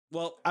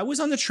Well, I was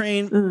on the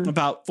train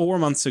about 3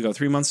 months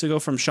ago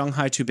from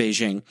Shanghai to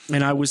Beijing,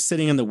 and I was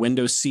sitting in the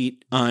window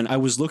seat and I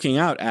was looking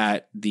out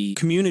at the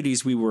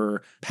communities we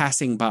were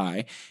passing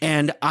by.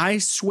 And I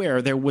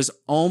swear there was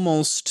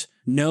almost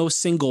no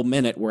single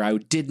minute where I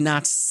did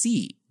not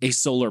see a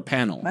solar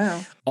panel.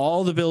 Wow.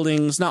 All the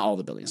buildings, not all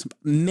the buildings,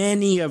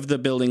 many of the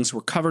buildings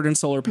were covered in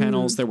solar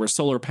panels. There were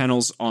solar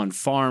panels on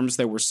farms.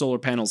 There were solar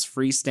panels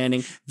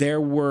freestanding. There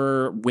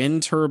were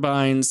wind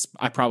turbines.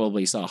 I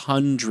probably saw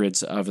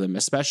hundreds of them,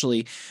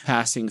 especially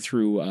passing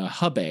through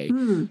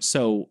Hebei.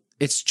 So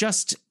it's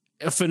just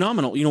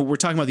phenomenal. You know, we're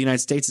talking about the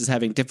United States as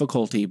having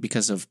difficulty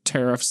because of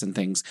tariffs and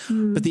things,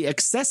 but the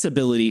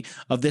accessibility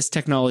of this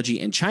technology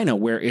in China,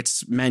 where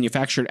it's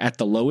manufactured at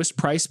the lowest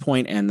price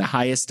point and the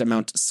highest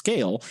amount of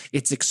scale,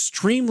 it's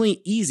extremely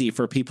easy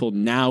for people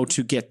now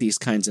to get these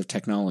kinds of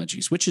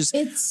technologies, which is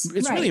it's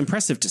really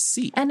impressive to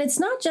see. And it's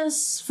not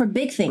just for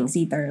big things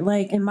either.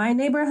 Like in my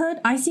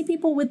neighborhood, I see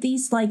people with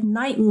these like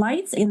night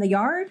lights in the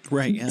yard.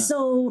 Right. Yeah.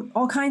 So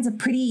all kinds of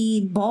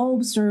pretty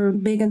bulbs are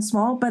big and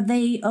small, but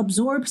they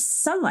absorb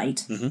sunlight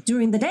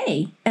during the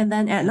day, and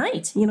then at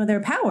night, you know, they're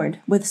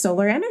powered with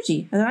solar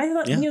energy. And I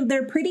thought, you know,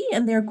 they're pretty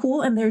and they're cool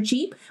and they're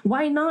cheap.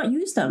 Why not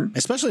use them?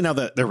 Especially now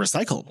that they're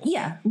recyclable.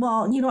 Yeah.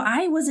 Well, you know,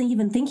 I wasn't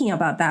even thinking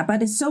about that,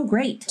 but it's so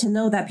great to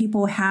know that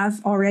people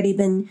have already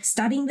been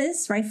studying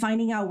this, right?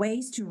 Finding out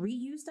ways to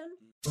reuse them.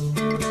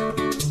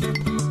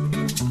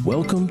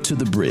 Welcome to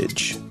The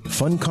Bridge.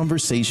 Fun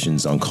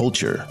conversations on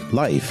culture,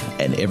 life,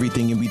 and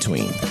everything in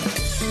between.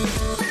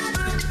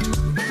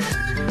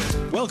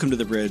 Welcome to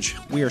The Bridge.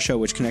 We are a show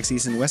which connects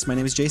East and West. My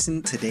name is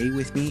Jason. Today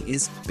with me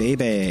is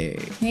Bebe.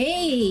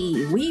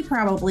 Hey, we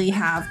probably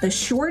have the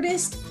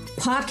shortest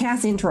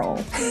podcast intro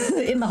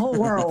in the whole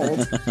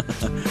world.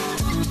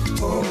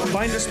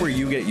 Find us where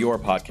you get your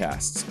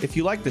podcasts. If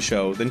you like the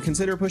show, then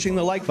consider pushing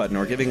the like button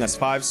or giving us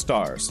 5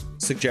 stars.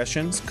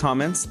 Suggestions,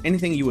 comments,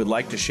 anything you would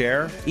like to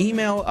share,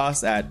 email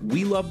us at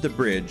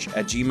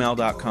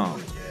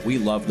welovethebridge@gmail.com. We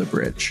love the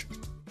bridge.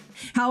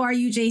 How are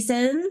you,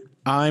 Jason?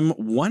 I'm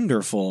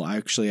wonderful.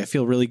 Actually, I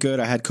feel really good.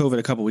 I had COVID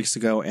a couple weeks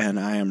ago and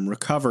I am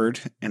recovered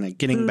and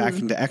getting back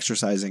into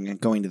exercising and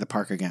going to the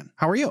park again.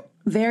 How are you?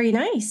 Very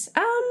nice.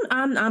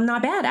 I'm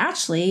not bad,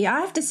 actually.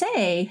 I have to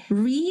say,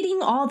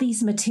 reading all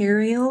these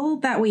material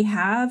that we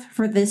have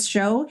for this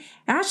show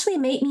actually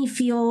made me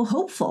feel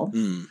hopeful.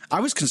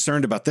 I was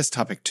concerned about this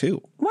topic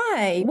too.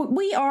 Why?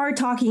 We are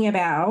talking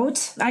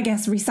about, I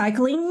guess,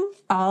 recycling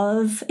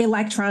of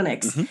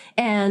electronics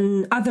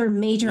and other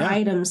major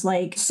items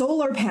like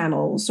solar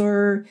panels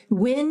or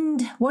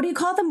wind, what do you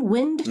call them?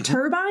 Wind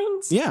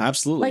turbines? Yeah,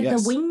 absolutely. Like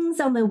the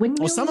wings on the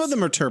windmills? Well, some of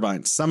them are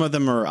turbines. Some of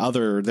them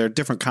are they're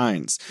different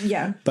kinds.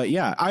 Yeah. But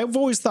yeah, I've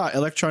always thought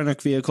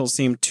electronic vehicles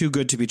seem too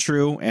good to be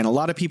true. And a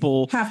lot of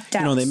people, have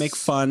doubts. You know, they make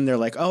fun. They're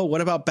like, oh,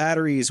 what about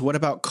batteries? What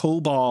about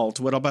cobalt?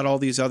 What about all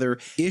these other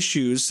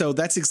issues? So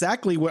that's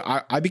exactly what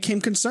I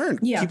became concerned.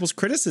 Yeah. People's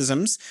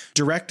criticisms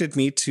directed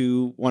me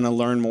to want to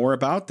learn more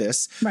about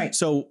this. Right.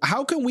 So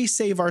how can we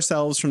save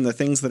ourselves from the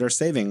things that are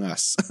saving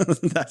us?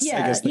 That's, I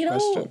guess, the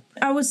question.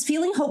 I was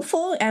feeling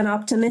hopeful and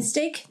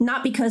optimistic,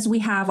 not because we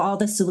have all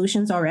the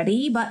solutions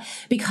already, but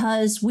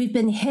because we've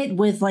been hit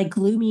with like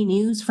gloomy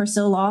news for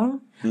so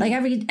long. Like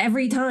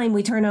every time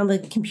we turn on the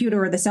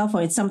computer or the cell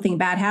phone, it's something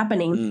bad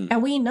happening.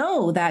 And we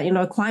know that, you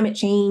know, climate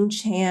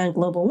change and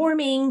global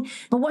warming,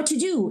 but what to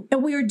do?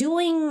 And we're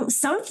doing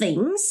some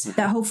things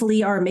that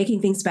hopefully are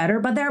making things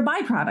better, but there are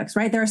byproducts,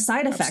 right? There are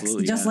side effects,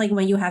 just like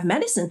when you have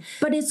medicine.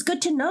 But it's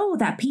good to know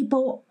that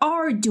people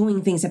are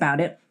doing things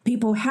about it.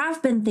 People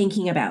have been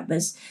thinking about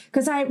this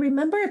because I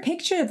remember a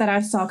picture that I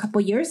saw a couple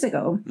years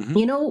ago.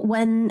 You know,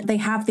 when they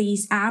have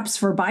these apps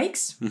for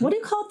bikes, what do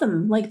you call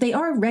them? Like they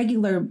are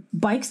regular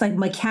bikes, like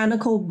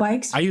mechanical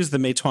bikes. I use the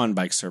Meituan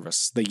bike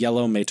service, the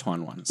yellow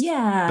Meituan ones.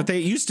 Yeah. But they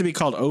used to be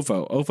called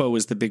OVO. OVO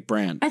was the big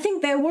brand. I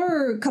think there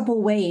were a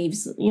couple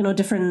waves, you know,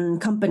 different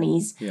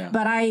companies. Yeah.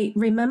 But I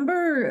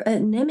remember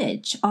an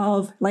image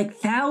of like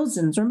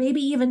thousands or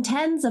maybe even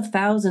tens of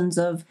thousands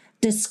of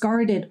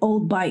discarded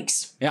old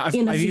bikes. Yeah, I've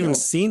even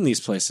seen these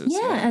places.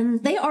 Yeah,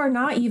 and they are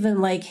not even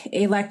like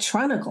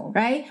electronical,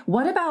 right?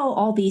 What about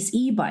all these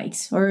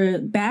e-bikes or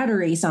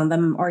batteries on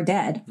them are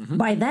dead?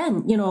 By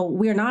then, you know,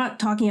 we're not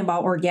talking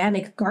about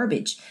organic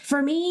garbage.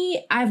 For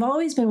me, I've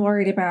always been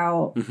worried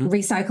about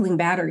recycling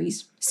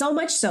batteries. So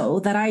much so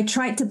that I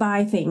tried to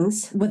buy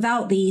things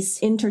without these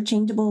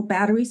interchangeable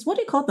batteries. What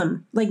do you call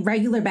them? Like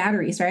regular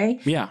batteries, right?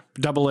 Yeah.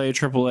 AA,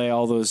 AAA,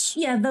 all those.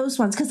 Yeah, those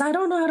ones. Because I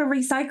don't know how to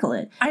recycle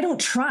it. I don't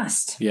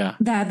trust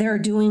that they're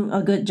doing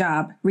a good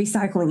job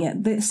recycling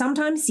it.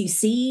 Sometimes you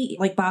see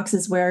like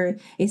boxes where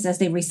it says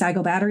they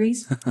recycle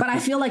batteries. But I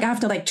feel like I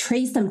have to like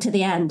trace them to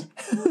the end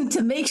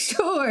to make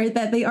sure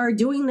that they are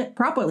doing it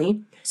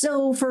properly.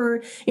 So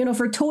for,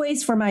 for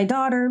toys for my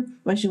daughter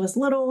when she was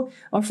little,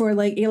 or for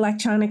like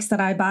electronics that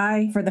I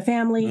buy for the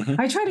family,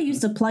 I try to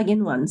use the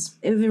plug-in ones.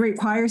 If it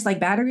requires like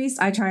batteries,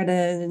 I try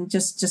to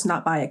just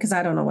not buy it because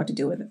I don't know what to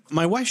do with it.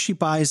 My wife, she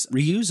buys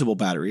reusable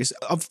batteries.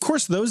 Of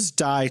course, those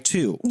die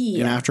too.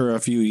 And after a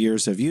few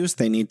years of use,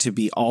 they need to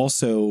be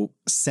also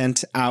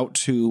sent out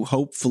to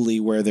hopefully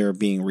where they're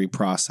being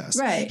reprocessed.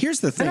 Right. Here's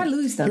the thing. But I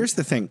lose them. Here's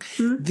the thing.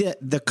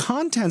 The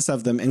contents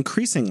of them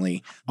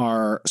increasingly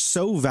are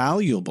so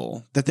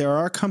valuable that there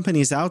are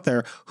companies out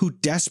there who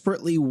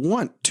desperately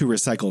want to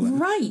recycle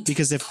them. Right.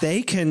 Because if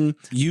they can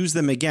use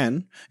them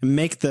again and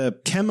make the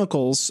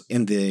chemicals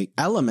in the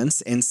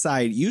elements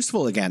inside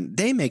useful again,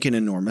 they make an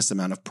enormous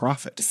amount of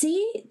profit.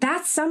 See,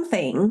 that's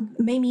something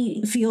made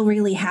me feel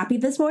really happy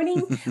this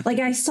morning. Like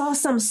I saw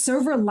some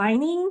silver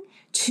lining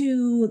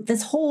to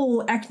this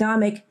whole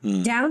economic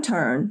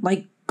downturn,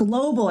 like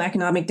global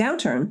economic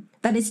downturn,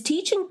 that is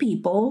teaching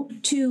people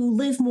to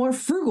live more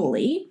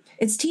frugally.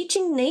 It's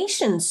teaching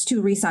nations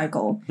to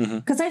recycle.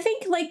 Because I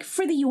think like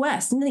for the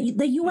U.S.,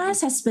 the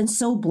U.S. has been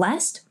so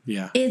blessed.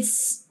 Yeah.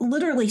 It's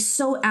literally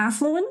so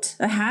affluent.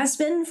 It has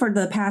been for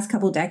the past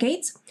couple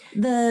decades.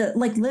 The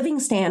like living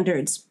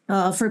standards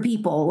for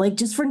people, like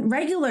just for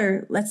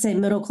regular, let's say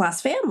middle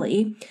class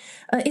family,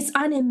 it's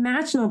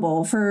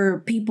unimaginable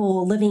for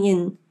people living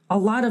in a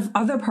lot of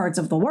other parts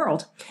of the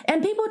world.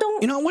 And people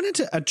don't... I wanted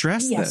to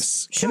address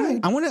this. Sure.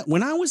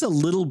 When I was a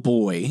little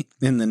boy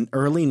in the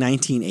early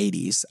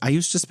 1980s, I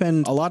used to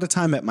spend a lot of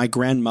time at my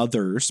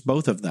grandmother's,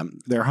 both of them,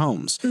 their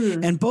homes.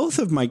 And both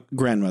of my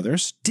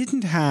grandmothers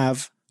didn't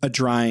have a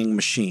drying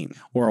machine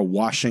or a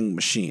washing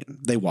machine.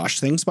 They washed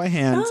things by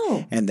hand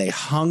and they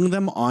hung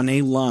them on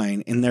a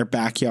line in their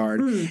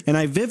backyard. And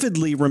I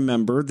vividly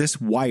remember this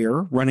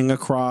wire running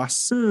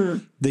across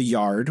the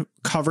yard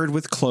covered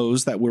with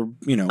clothes that were,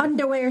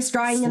 underwear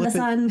drying in the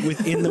sun.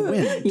 Within the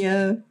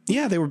wind.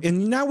 Yeah, they were.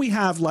 And now we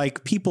have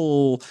like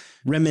people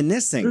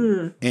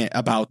reminiscing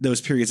about those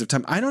periods of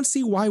time. I don't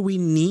see why we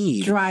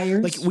need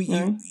dryers. Like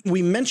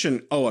we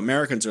mentioned,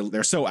 Americans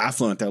they're so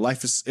affluent. Their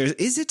life is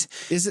it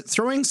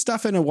throwing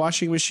stuff in a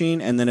washing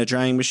machine and then a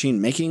drying machine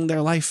making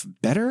their life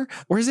better?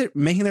 Or is it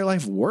making their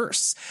life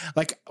worse?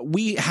 Like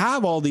we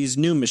have all these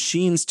new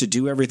machines to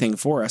do everything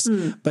for us,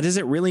 but is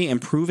it really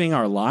improving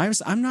our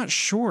lives? I'm not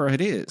sure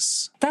it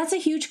is. That's a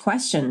huge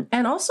question.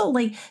 And also,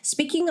 like,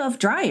 speaking of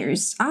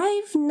dryers,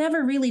 I've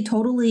never really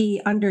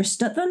totally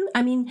understood them.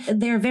 I mean,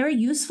 they're very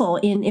useful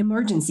in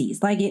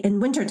emergencies, like in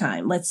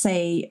wintertime. Let's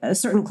say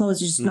certain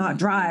clothes are just not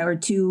dry or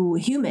too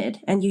humid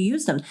and you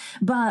use them.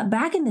 But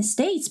back in the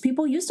States,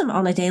 people use them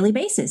on a daily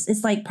basis.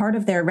 It's like part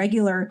of their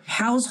regular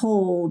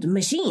household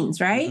machines,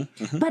 right?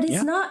 But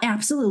it's not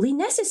absolutely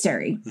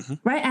necessary,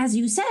 right? As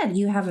you said,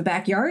 you have a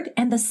backyard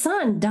and the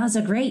sun does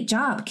a great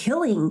job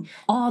killing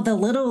all the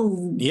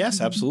little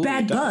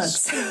bad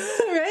bugs,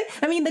 right?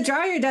 I mean, the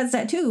dryer does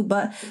that too,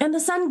 and the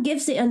sun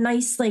gives it a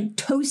nice, like,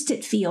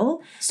 toasted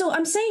feel. So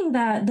I'm saying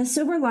that the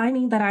silver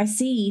lining that I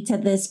see to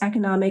this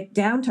economic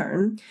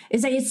downturn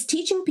is that it's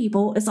teaching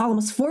people, it's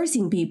almost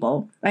forcing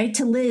people, right,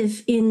 to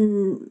live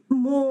in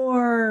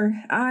more,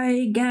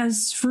 I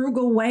guess,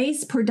 frugal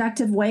ways,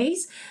 productive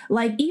ways.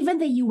 Like even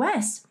the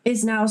US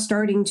is now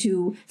starting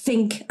to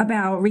think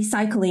about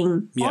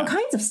recycling all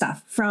kinds of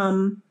stuff,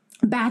 from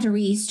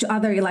batteries to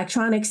other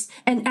electronics.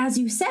 And as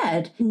you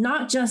said,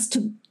 not just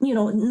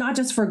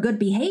for good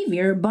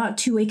behavior, but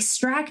to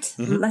extract,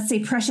 let's say,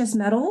 precious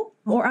metal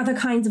or other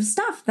kinds of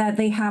stuff that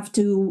they have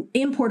to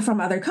import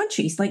from other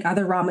countries, like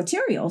other raw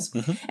materials.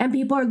 And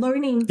people are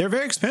learning. They're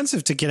very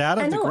expensive to get out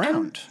of the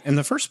ground in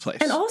the first place.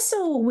 And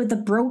also with the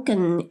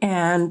broken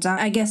and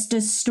I guess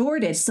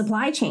distorted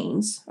supply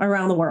chains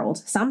around the world,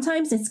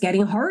 sometimes it's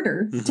getting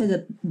harder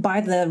to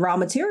buy the raw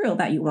material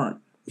that you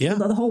want. Yeah.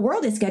 The whole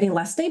world is getting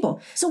less stable.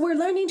 So we're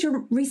learning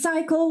to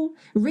recycle,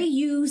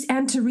 reuse,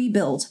 and to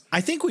rebuild. I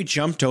think we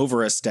jumped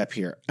over a step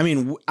here. I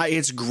mean,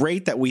 it's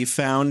great that we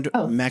found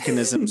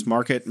mechanisms,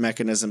 market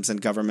mechanisms and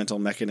governmental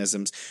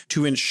mechanisms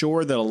to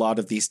ensure that a lot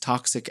of these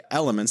toxic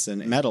elements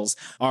and metals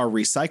are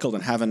recycled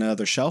and have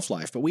another shelf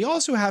life. But we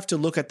also have to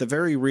look at the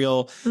very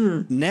real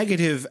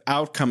negative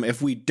outcome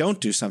if we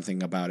don't do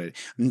something about it.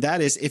 And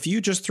that is, if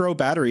you just throw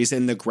batteries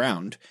in the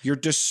ground, you're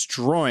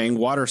destroying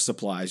water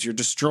supplies, you're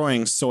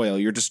destroying soil,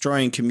 you're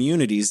destroying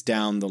communities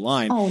down the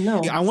line. Oh,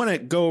 no. I want to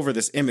go over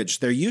this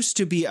image. There used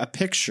to be a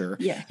picture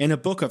in a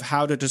book of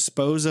how to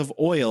dispose of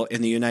oil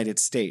in the United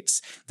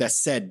States that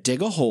said,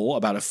 dig a hole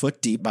about a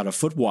foot deep, about a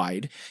foot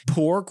wide,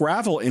 pour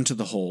gravel into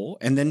the hole,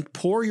 and then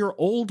pour your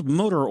old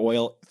motor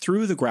oil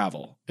through the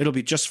gravel. It'll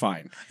be just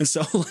fine. And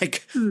so,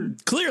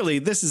 clearly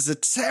this is a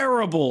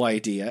terrible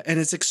idea and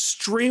it's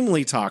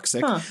extremely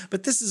toxic,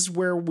 but this is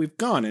where we've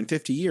gone. In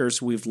 50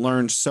 years, we've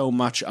learned so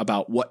much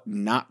about what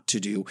not to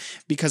do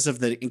because of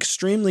the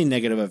extremely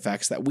negative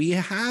effects that we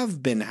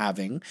have been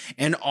having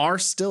and are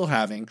still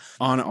having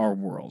on our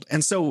world.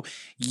 And so,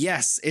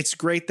 yes, it's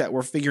great that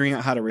we're figuring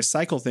out how to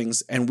recycle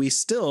things, and we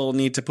still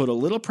need to put a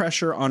little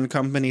pressure on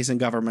companies and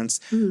governments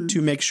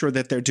to make sure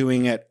that they're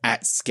doing it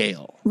at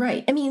scale.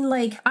 Right. I mean,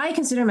 I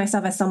consider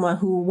myself as someone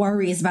who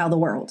worries about the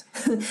world.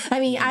 I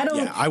mean, I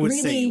don't Yeah, I would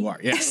really, say you are,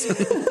 yes.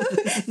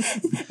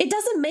 it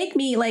doesn't make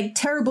me like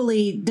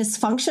terribly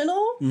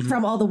dysfunctional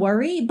from all the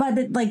worry,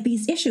 but like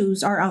these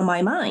issues are on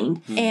my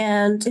mind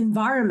and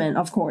environment,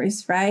 of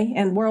course, right?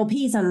 And world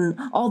peace and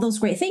all those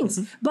great things.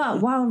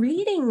 But while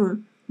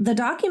reading the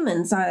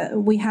documents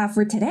we have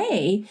for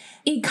today,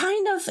 it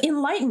kind of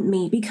enlightened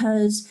me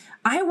because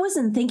I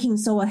wasn't thinking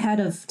so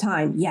ahead of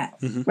time yet,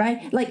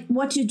 right? Like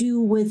what to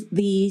do with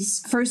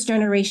these first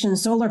generation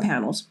solar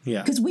panels.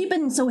 Yeah. Because we've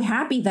been so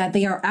happy that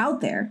they are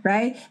out there,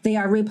 right? They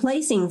are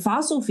replacing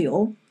fossil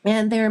fuel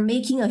and they're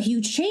making a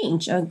huge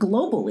change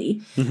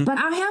globally. But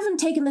I haven't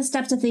taken the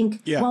step to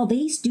think, well,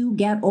 these do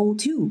get old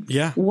too.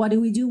 Yeah. What do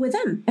we do with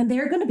them? And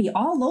they're going to be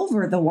all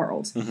over the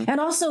world. And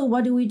also,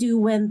 what do we do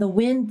when the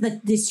wind,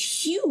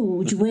 this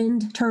huge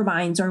wind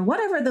turbines or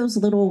whatever those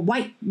little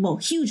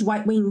huge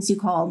white wings you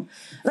call,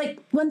 like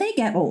when they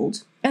get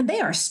old and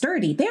they are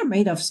sturdy, they're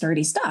made of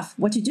sturdy stuff.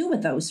 What to do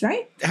with those,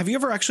 right? Have you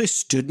ever actually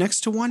stood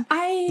next to one?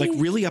 Like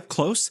really up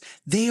close?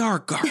 They are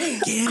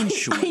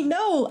gargantuan. I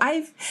know.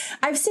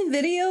 I've seen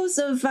videos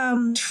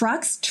of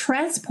trucks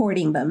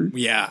transporting them.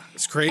 Yeah,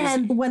 it's crazy.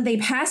 And when they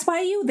pass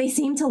by you, they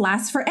seem to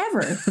last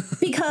forever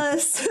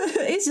because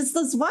it's just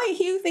this white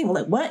huge thing.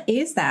 Like, what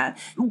is that?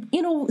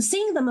 You know,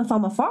 seeing them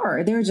from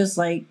afar, they're just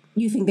like,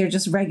 you think they're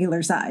just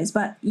regular size.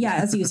 But yeah,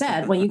 as you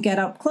said, when you get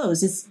up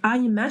close, it's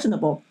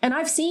unimaginable. And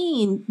I've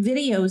seen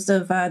videos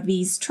of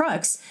these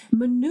trucks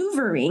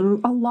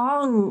maneuvering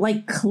along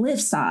like cliff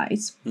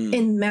sides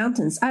in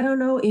mountains. I don't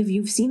know if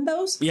you've seen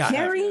those. Yeah,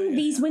 carrying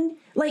these wind.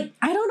 Like,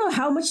 I don't know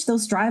how much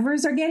those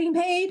drivers are getting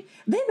paid.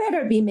 They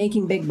better be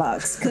making big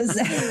bucks because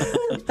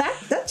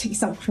that takes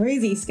some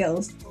crazy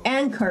skills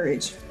and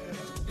courage.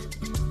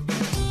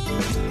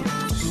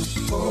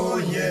 Oh,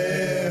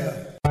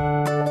 yeah.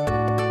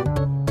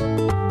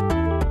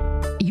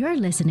 You're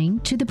listening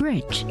to The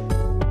Bridge.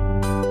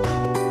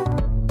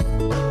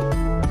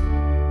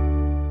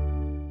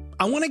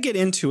 I want to get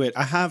into it.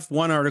 I have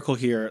one article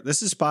here.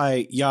 This is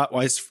by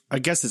I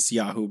guess it's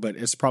Yahoo, but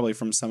it's probably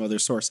from some other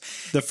source.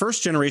 The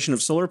first generation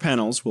of solar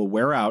panels will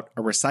wear out.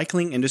 A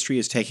recycling industry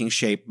is taking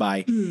shape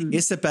by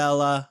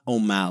Isabella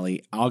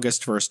O'Malley,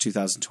 August 1st,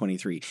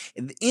 2023.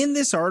 In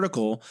this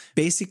article,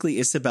 basically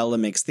Isabella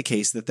makes the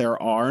case that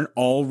there are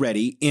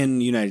already in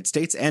the United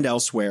States and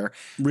elsewhere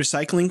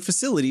recycling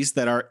facilities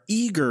that are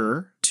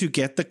eager to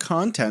get the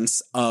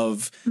contents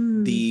of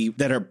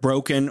that are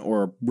broken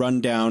or run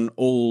down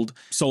old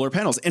solar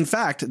panels. In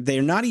fact,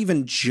 they're not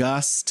even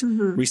just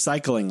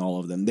recycling all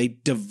of them. They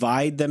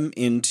divide them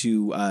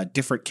into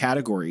different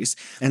categories.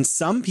 And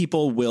some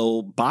people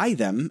will buy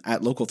them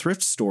at local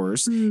thrift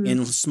stores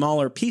in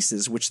smaller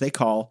pieces, which they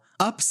call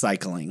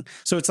upcycling.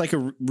 So it's like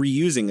a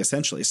reusing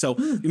essentially. So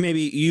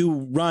maybe you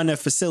run a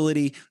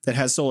facility that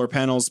has solar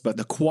panels, but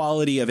the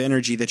quality of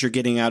energy that you're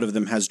getting out of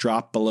them has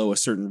dropped below a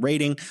certain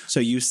rating. So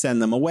you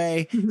send them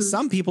away.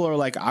 Some people are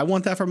like, I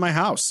want that for my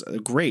house.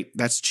 Great.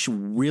 That's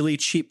really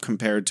cheap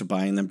compared to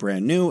buying them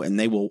brand new, and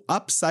they will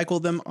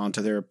upcycle them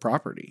onto their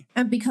property.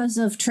 And because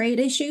of trade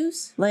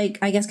issues, like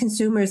I guess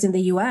consumers in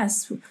the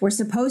US were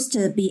supposed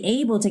to be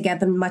able to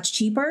get them much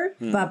cheaper,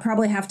 but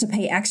probably have to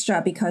pay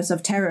extra because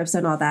of tariffs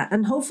and all that.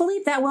 And hopefully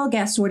that will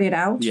get sorted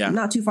out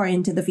not too far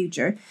into the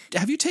future.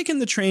 Have you taken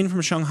the train from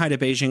Shanghai to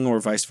Beijing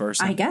or vice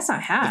versa? I guess I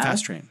have. The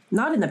fast train.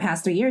 Not in the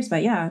past 3 years,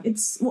 but yeah,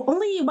 it's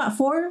only about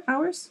 4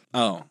 hours.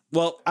 Oh,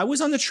 well, I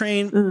was on the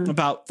train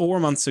about 3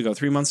 months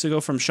ago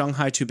from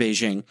Shanghai to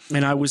Beijing,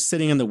 and I was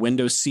sitting in the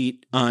window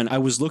seat and I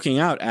was looking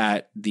out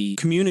at the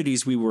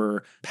communities we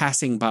were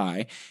passing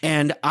by.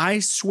 And I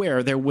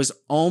swear there was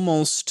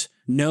almost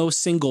no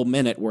single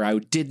minute where I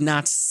did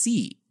not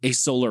see a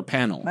solar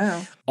panel.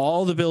 Wow.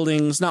 All the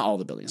buildings, not all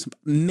the buildings,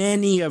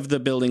 many of the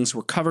buildings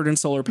were covered in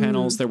solar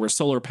panels. There were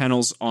solar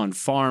panels on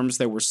farms.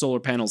 There were solar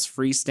panels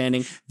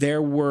freestanding.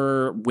 There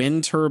were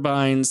wind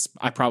turbines.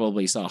 I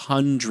probably saw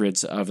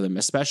hundreds of them,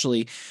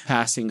 especially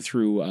passing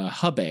through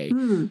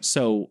Hebei.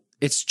 So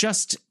it's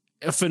just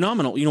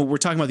phenomenal. You know, we're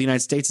talking about the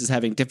United States is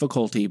having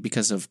difficulty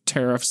because of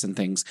tariffs and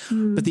things,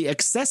 but the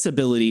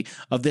accessibility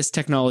of this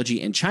technology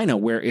in China,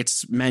 where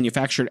it's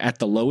manufactured at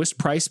the lowest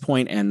price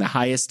point and the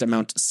highest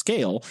amount of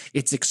scale,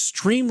 it's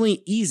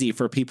extremely easy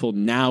for people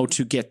now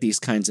to get these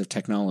kinds of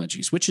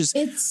technologies, which is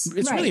it's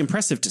really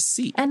impressive to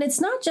see. And it's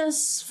not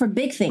just for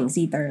big things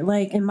either.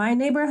 Like in my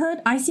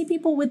neighborhood, I see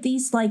people with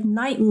these like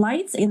night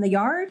lights in the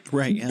yard.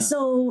 Right. Yeah.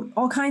 So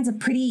all kinds of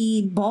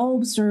pretty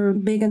bulbs are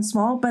big and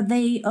small, but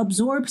they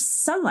absorb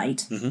sunlight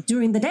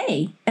during the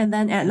day, and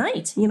then at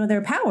night, you know, they're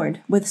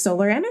powered with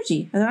solar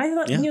energy. And I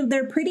thought, you know,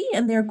 they're pretty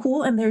and they're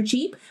cool and they're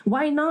cheap.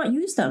 Why not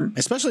use them?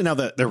 Especially now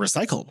that they're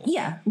recyclable.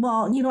 Yeah.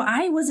 Well, you know,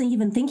 I wasn't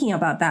even thinking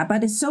about that,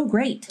 but it's so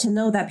great to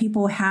know that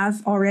people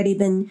have already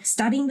been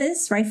studying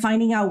this, right?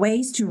 Finding out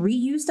ways to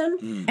reuse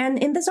them.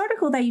 And in this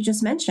article that you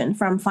just mentioned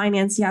from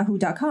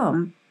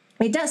financeyahoo.com,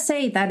 it does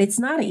say that it's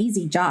not an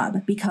easy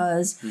job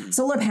because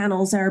solar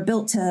panels are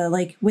built to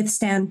like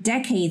withstand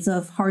decades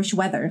of harsh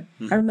weather.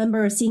 I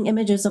remember seeing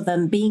images of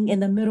them being in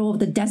the middle of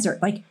the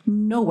desert, like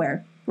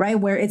nowhere, right?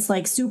 Where it's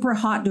like super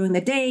hot during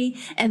the day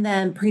and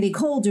then pretty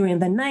cold during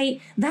the night.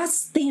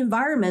 That's the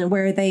environment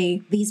where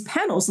these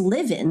panels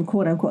live in,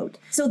 quote unquote.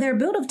 So they're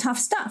built of tough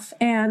stuff,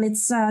 and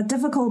it's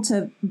difficult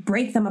to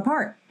break them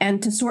apart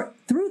and to sort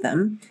through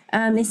them.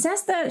 It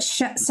says that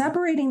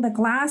separating the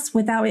glass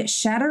without it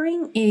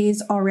shattering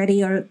is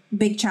already a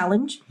big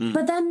challenge.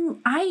 But then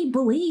I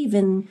believe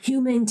in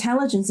human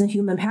intelligence and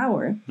human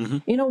power.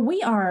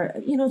 We are,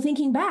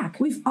 thinking back,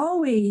 we've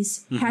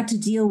always had to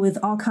deal with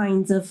all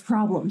kinds of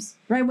problems,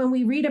 right? When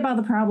we read about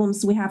the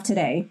problems we have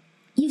today,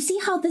 you see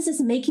how this is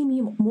making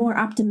me more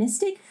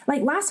optimistic?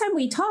 Like last time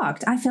we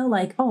talked, I felt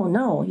like, oh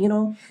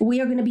no,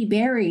 we are going to be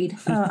buried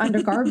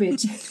under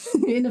garbage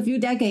in a few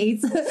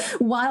decades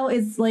while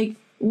it's like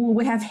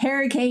we have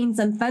hurricanes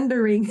and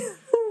thundering,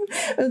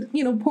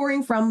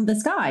 pouring from the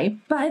sky.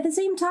 But at the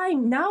same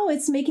time, now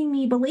it's making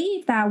me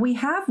believe that we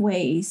have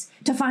ways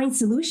to find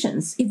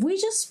solutions. If we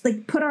just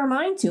put our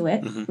mind to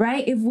it,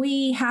 right? If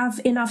we have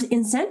enough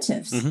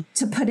incentives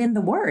to put in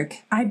the work,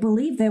 I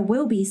believe there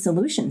will be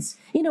solutions.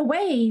 In a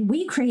way,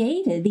 we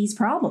created these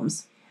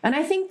problems. And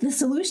I think the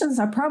solutions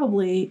are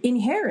probably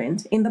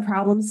inherent in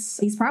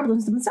these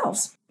problems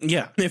themselves.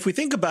 Yeah. If we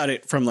think about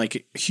it from like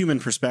a human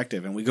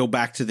perspective and we go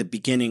back to the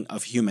beginning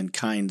of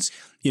humankind's,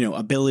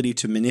 ability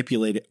to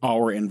manipulate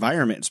our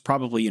environment, it's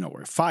probably,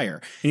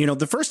 fire. And,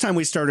 the first time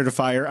we started a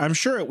fire, I'm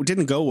sure it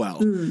didn't go well.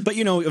 But,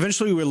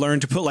 eventually we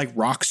learned to put like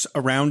rocks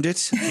around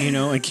it,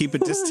 and keep a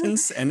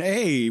distance. And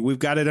hey, we've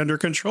got it under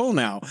control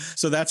now.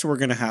 So that's what we're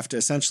going to have to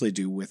essentially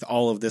do with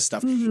all of this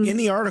stuff. In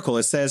the article,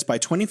 it says by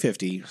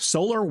 2050,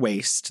 solar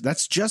waste,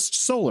 that's just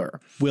solar,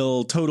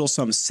 will total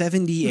some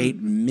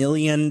 78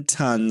 million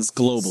tons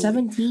globally.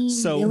 17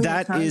 so million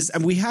that tons. is,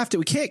 and we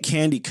can't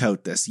candy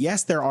coat this.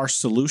 Yes, there are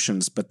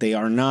solutions, but they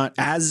are not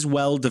as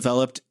well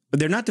developed.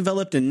 They're not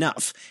developed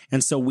enough.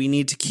 And so we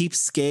need to keep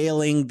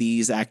scaling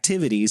these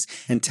activities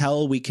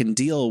until we can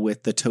deal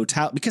with the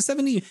total, because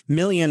 78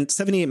 million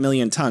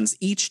tons,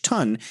 each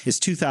ton is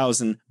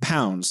 2,000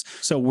 pounds.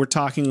 So we're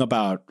talking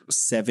about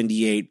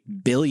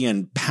 78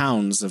 billion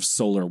pounds of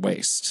solar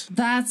waste.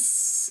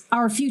 That's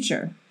our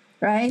future.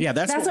 Right? Yeah,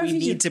 that's what we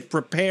need to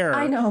prepare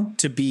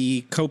to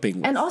be coping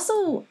with. And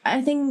also,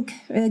 I think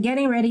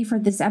getting ready for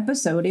this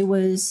episode, it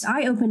was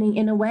eye-opening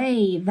in a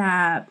way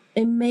that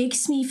it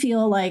makes me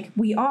feel like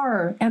we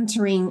are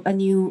entering a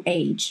new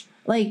age.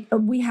 Like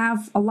we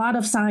have a lot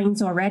of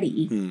signs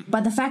already,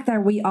 but the fact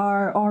that we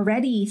are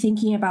already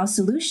thinking about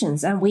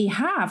solutions, and we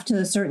have to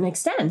a certain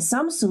extent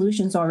some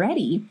solutions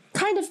already,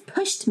 kind of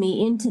pushed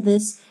me into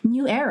this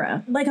new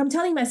era. Like I'm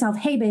telling myself,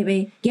 hey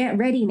baby, get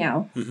ready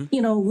now.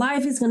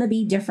 Life is going to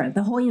be different.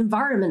 The whole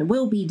environment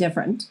will be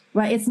different,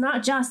 right? It's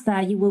not just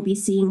that you will be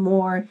seeing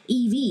more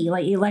EV,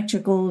 like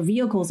electrical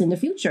vehicles in the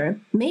future.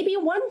 Maybe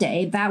one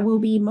day that will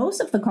be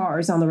most of the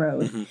cars on the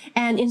road.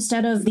 And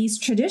instead of these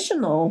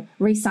traditional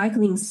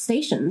recycling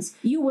stations,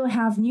 you will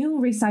have new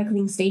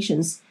recycling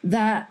stations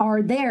that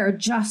are there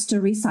just to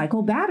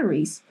recycle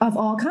batteries of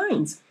all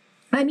kinds.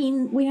 I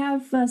mean, we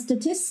have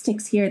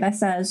statistics here that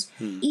says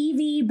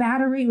EV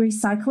battery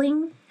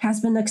recycling has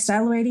been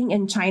accelerating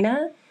in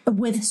China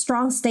with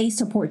strong state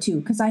support too.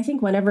 Because I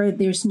think whenever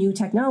there's new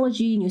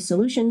technology, new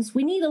solutions,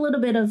 we need a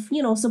little bit of,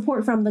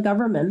 support from the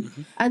government.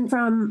 And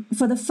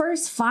for the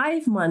first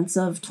 5 months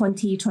of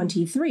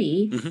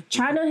 2023,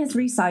 China has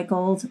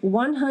recycled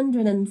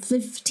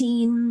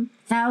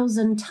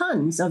 115,000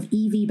 tons of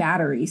EV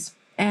batteries.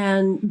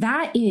 And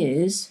that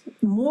is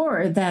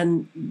more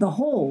than the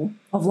whole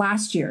of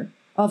last year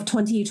of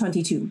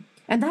 2022.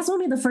 And that's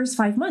only the first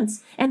 5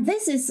 months. And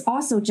this is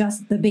also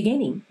just the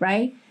beginning,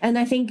 right? And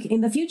I think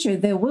in the future,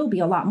 there will be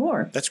a lot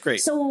more. That's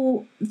great.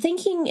 So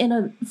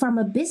thinking from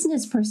a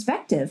business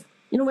perspective,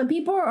 when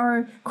people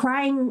are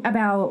crying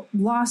about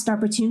lost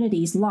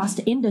opportunities,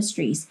 lost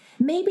industries,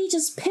 maybe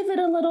just pivot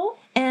a little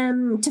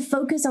and to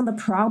focus on the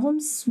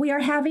problems we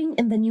are having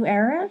in the new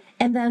era,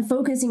 and then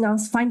focusing on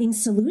finding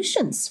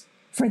solutions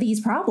for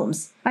these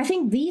problems. I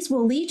think these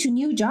will lead to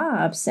new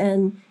jobs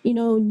and,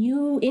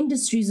 new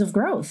industries of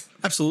growth.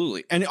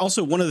 Absolutely. And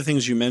also one of the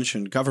things you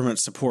mentioned, government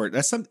support,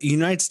 that's something the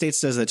United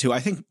States does that too. I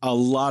think a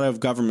lot of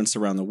governments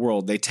around the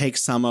world, they take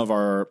some of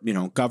our,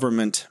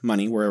 government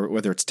money,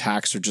 whether it's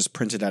taxed or just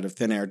printed out of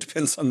thin air,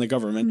 depends on the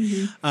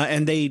government.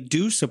 And they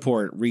do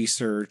support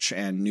research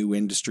and new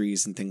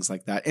industries and things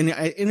like that.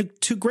 And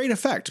to great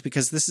effect,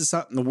 because this is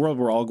the world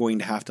we're all going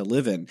to have to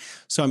live in.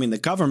 So, the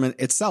government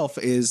itself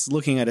is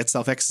looking at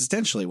itself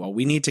existentially. Well,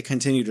 we need to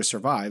continue to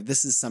survive.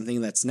 This is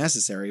something that's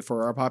necessary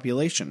for our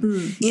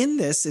population. In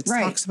this, it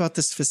talks about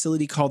this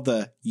facility called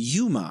the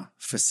Yuma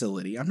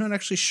facility. I'm not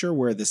actually sure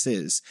where this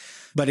is,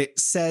 but it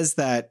says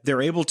that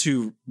they're able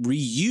to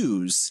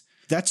reuse.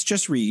 That's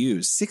just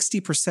reuse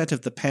 60%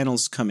 of the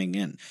panels coming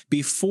in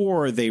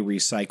before they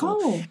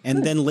recycle.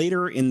 And then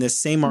later in this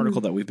same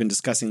article that we've been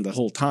discussing the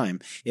whole time,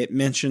 it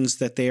mentions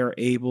that they are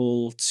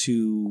able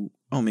to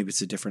Oh, maybe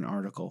it's a different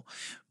article.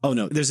 Oh,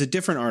 no, there's a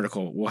different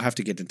article. We'll have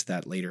to get into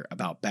that later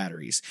about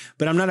batteries.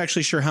 But I'm not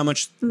actually sure how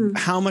much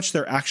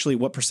they're actually,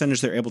 what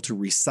percentage they're able to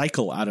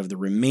recycle out of the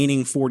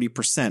remaining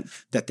 40%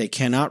 that they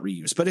cannot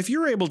reuse. But if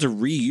you're able to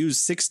reuse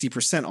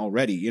 60%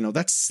 already, you know,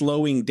 that's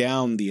slowing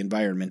down the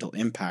environmental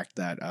impact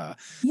that.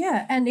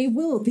 Yeah, and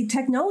the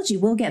technology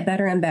will get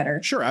better and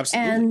better. Sure,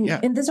 absolutely.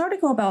 And in this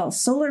article about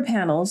solar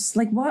panels,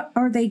 like what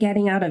are they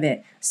getting out of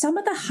it? Some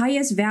of the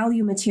highest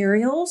value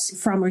materials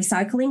from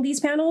recycling these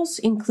panels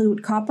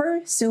include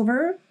copper,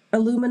 silver,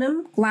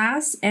 aluminum,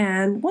 glass,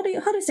 and how do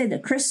you say the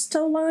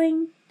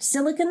crystalline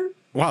silicon?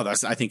 Wow,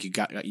 I think you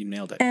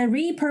nailed it. And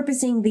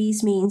repurposing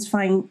these means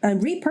finding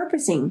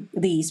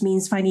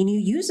new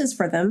uses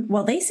for them.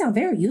 Well, they sound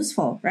very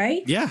useful,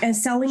 right? Yeah. And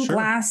selling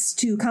glass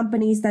to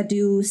companies that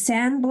do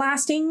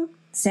sandblasting.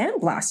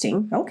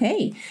 Sandblasting,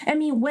 okay. I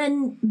mean,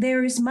 when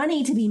there's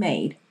money to be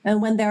made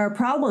and when there are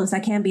problems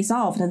that can be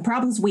solved and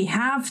problems we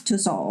have to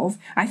solve,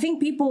 I think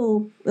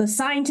people,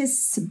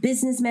 scientists,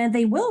 businessmen,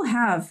 they will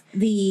have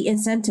the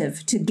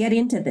incentive to get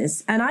into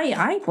this. And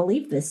I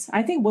believe this.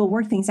 I think we'll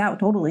work things out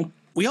totally.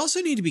 We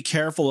also need to be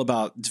careful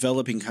about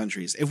developing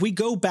countries. If we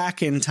go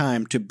back in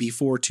time to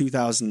before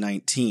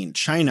 2019,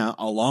 China,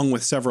 along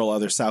with several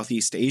other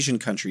Southeast Asian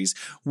countries,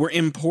 were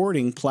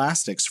importing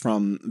plastics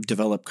from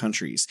developed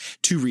countries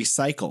to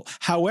recycle.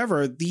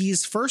 However,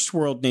 these first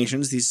world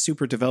nations, these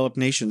super developed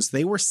nations,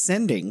 they were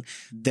sending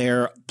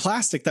their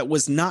plastic that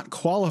was not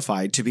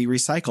qualified to be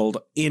recycled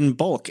in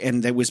bulk.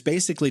 And that was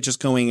basically just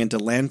going into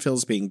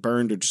landfills, being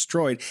burned or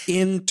destroyed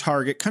in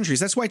target countries.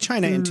 That's why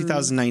China in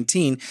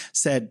 2019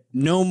 said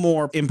no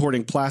more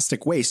importing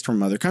plastic waste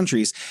from other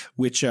countries,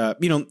 which,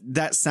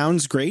 that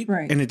sounds great.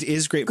 Right. And it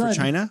is great for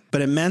China,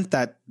 but it meant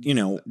that,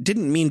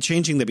 didn't mean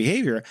changing the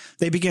behavior.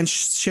 They began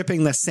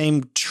shipping the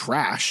same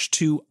trash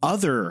to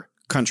other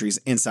countries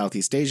in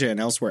Southeast Asia and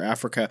elsewhere,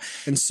 Africa.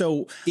 And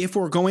so if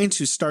we're going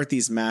to start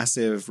these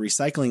massive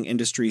recycling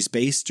industries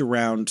based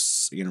around,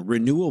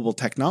 renewable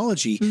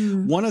technology,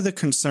 one of the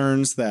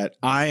concerns that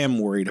I am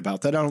worried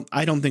about that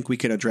I don't think we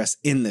can address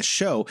in this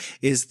show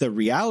is the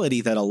reality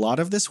that a lot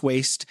of this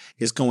waste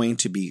is going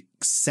to be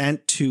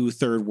sent to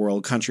third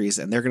world countries.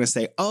 And they're going to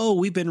say, oh,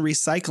 we've been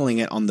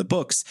recycling it on the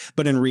books.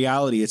 But in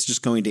reality, it's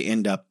just going to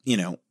end up,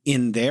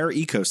 in their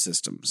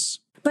ecosystems.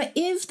 But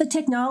if the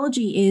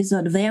technology is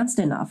advanced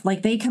enough,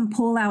 like they can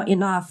pull out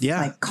enough,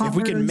 like copper, if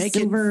we can make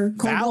silver,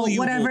 cobalt,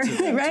 whatever,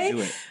 right? To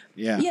do it.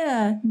 Yeah.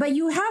 Yeah. But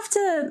you have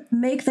to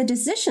make the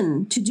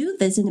decision to do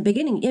this in the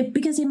beginning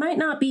because it might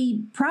not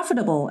be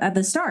profitable at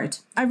the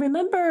start. I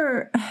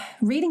remember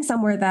reading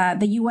somewhere that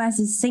the U.S.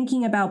 is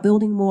thinking about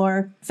building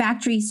more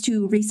factories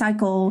to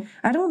recycle.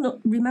 I don't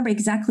remember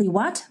exactly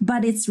what,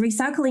 but it's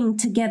recycling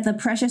to get the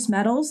precious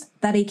metals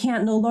that it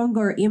can't no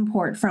longer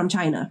import from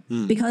China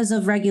because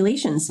of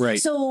regulations.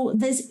 Right. So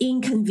this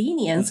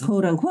inconvenience,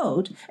 quote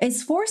unquote,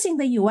 is forcing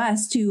the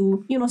U.S.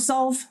 to,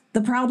 solve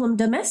the problem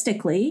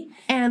domestically.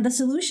 And the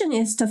solution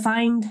is to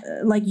find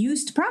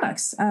used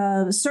products.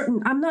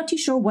 I'm not too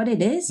sure what it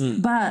is,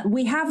 but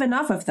we have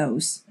enough of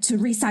those to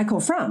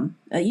recycle from.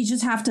 You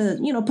just have to,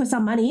 put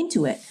some money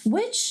into it,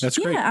 which, that's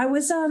great. I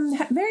was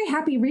very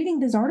happy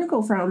reading this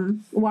article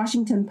from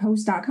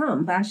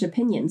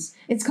WashingtonPost.com/opinions.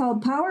 It's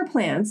called Power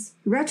Plants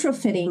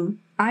Retrofitting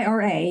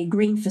IRA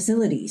Green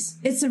Facilities.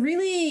 It's a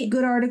really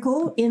good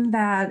article in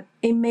that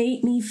it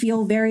made me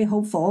feel very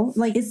hopeful.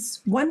 Like,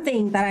 it's one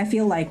thing that I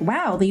feel like,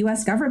 wow, the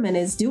US government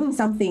is doing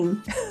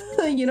something,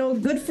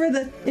 good for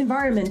the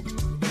environment.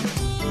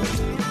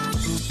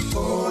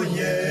 Oh,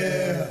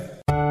 yeah.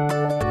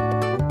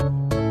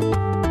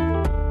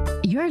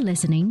 You're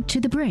listening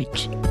to The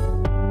Bridge.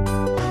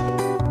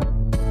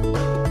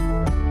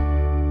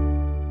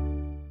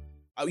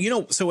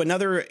 So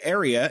another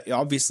area,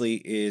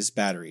 obviously, is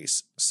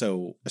batteries.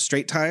 So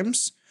Straight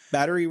Times,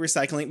 battery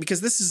recycling,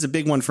 because this is a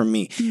big one for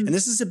me. And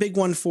this is a big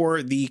one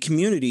for the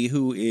community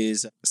who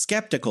is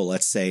skeptical,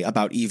 let's say,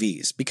 about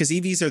EVs, because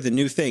EVs are the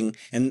new thing.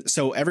 And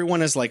so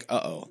everyone is like,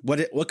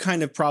 what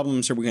kind of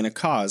problems are we going to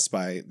cause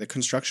by the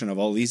construction of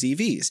all these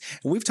EVs?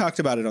 And we've talked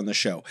about it on the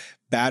show.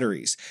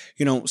 Batteries,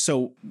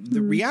 so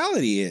the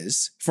reality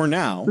is, for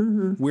now,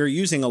 we're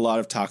using a lot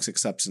of toxic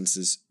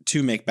substances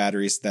to make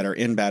batteries that are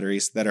in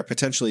batteries that are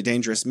potentially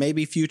dangerous.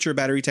 Maybe future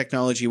battery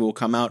technology will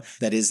come out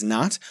that is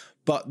not.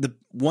 But the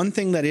one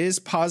thing that is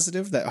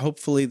positive, that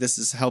hopefully this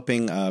is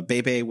helping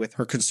Bebe with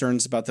her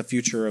concerns about the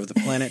future of the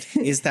planet,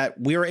 is that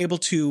we are able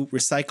to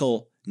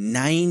recycle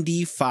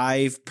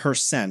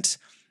 95%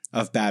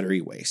 of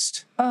battery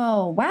waste.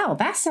 Oh, wow.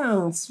 That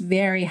sounds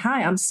very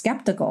high. I'm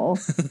skeptical.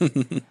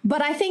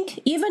 But I think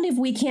even if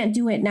we can't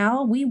do it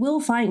now, we will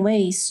find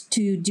ways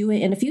to do it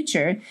in the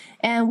future.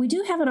 And we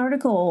do have an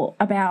article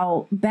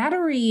about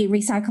battery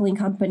recycling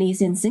companies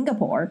in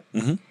Singapore.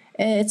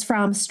 It's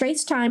from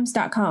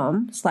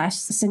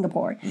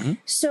straitstimes.com/Singapore.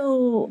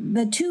 So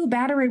the two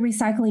battery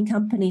recycling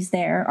companies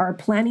there are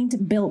planning to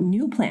build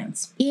new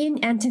plants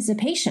in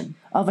anticipation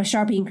of a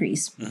sharp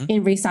increase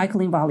in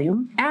recycling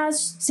volume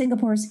as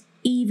Singapore's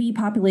EV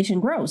population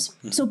grows.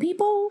 So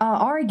people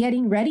are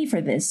getting ready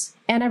for this.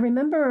 And I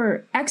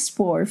remember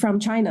export from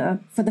China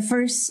for the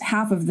first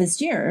half of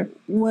this year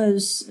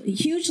was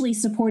hugely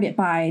supported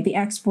by the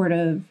export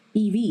of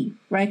EV,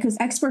 right? Because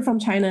export from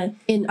China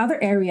in other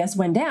areas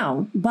went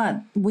down,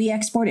 but we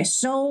exported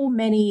so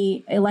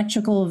many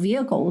electrical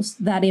vehicles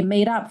that it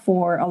made up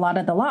for a lot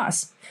of the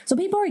loss. So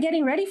people are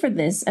getting ready for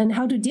this and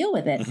how to deal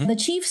with it. The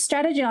chief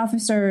strategy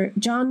officer,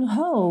 John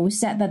Ho,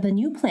 said that the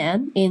new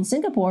plant in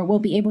Singapore will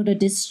be able to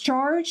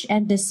discharge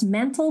and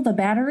dismantle the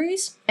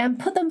batteries and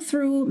put them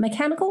through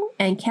mechanical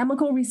and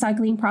chemical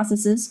recycling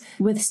processes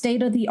with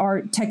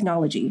state-of-the-art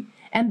technology.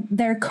 And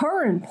their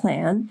current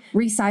plan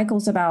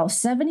recycles about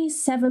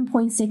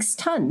 77.6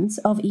 tons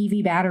of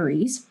EV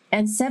batteries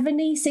and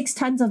 76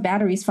 tons of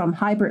batteries from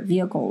hybrid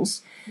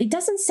vehicles. It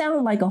doesn't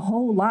sound like a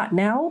whole lot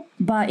now,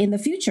 but in the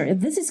future,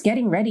 this is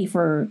getting ready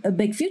for a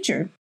big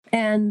future.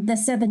 And they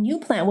said the new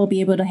plant will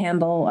be able to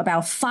handle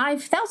about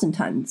 5,000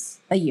 tons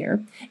a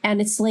year.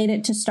 And it's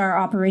slated to start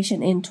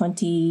operation in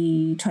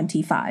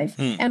 2025.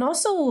 And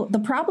also the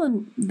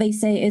problem, they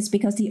say, is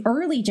because the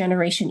early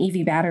generation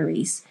EV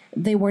batteries,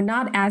 they were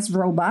not as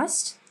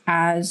robust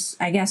as,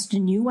 I guess, the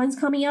new ones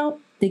coming out.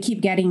 They keep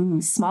getting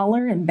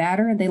smaller and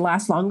better and they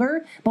last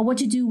longer. But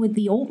what you do with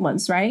the old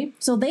ones, right?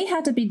 So they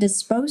had to be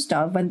disposed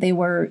of when they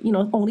were,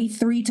 only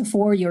 3 to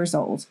 4 years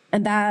old.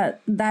 And that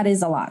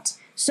is a lot.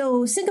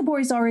 So Singapore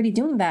is already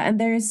doing that. And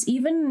there's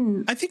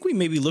even... I think we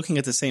may be looking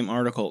at the same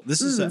article.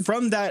 This is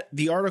from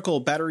the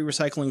article, Battery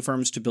Recycling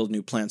Firms to Build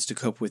New Plants to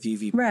Cope with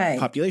EV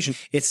Population.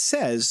 It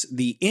says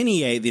the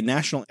NEA, the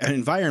National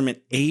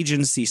Environment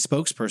Agency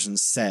spokesperson,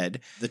 said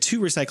the two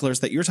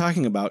recyclers that you're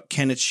talking about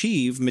can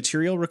achieve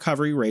material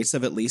recovery rates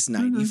of at least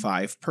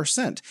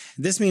 95%.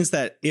 This means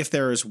that if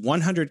there is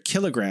 100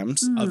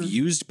 kilograms of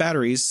used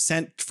batteries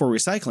sent for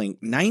recycling,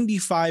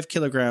 95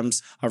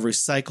 kilograms of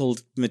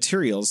recycled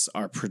materials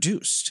are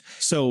produced.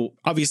 So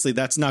obviously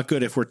that's not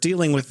good if we're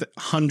dealing with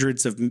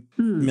hundreds of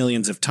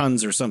millions of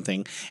tons or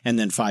something, and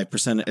then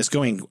 5% is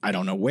going, I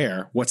don't know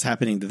where, what's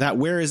happening to that?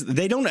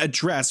 They don't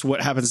address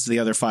what happens to the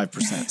other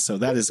 5%. So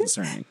that is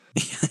concerning.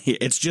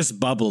 It's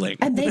just bubbling.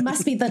 And they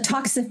must be the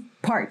toxic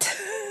part.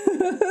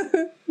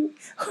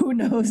 Who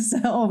knows?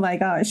 Oh my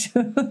gosh.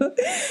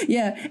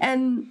 Yeah.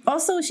 And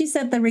also she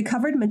said the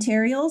recovered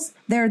materials,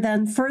 they're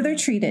then further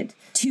treated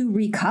to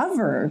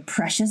recover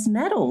precious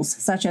metals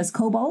such as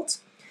cobalt,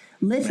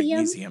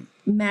 lithium,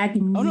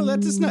 magnesium. Oh, no,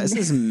 that does not. It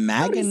says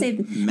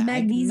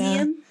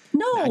magnesium.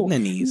 No.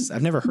 Manganese.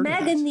 I've never heard of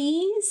that.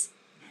 Manganese.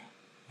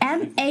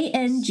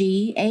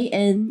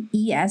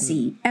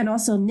 Manganese. And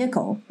also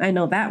nickel. I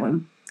know that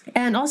one.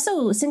 And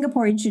also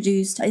Singapore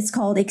introduced, it's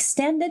called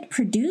Extended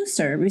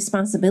Producer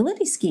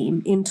Responsibility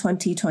Scheme in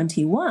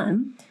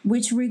 2021,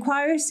 which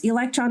requires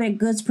electronic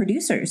goods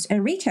producers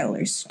and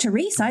retailers to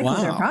recycle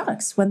their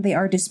products when they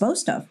are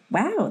disposed of.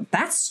 Wow,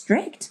 that's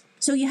strict.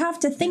 So you have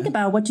to think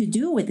about what to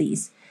do with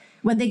these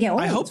when they get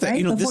old. I hope that,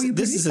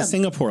 this is a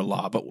Singapore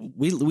law, but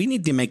we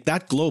need to make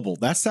that global.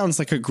 That sounds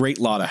like a great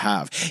law to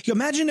have.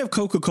 Imagine if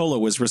Coca-Cola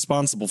was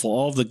responsible for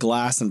all of the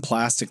glass and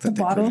plastic that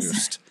they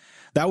produced.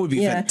 That would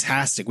be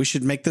fantastic. We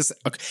should make this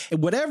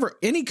whatever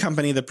any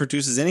company that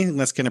produces anything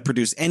that's going to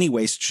produce any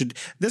waste should.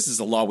 This is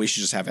a law we should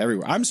just have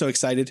everywhere. I'm so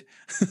excited.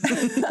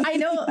 I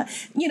know.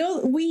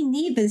 We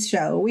need this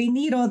show. We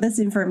need all this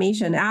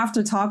information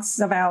after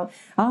talks about,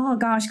 oh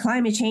gosh,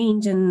 climate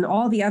change and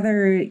all the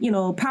other,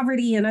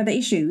 poverty and other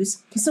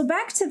issues. So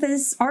back to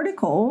this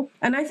article,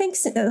 and I think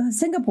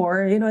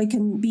Singapore, it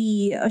can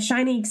be a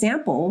shining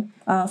example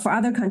for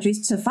other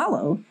countries to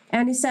follow.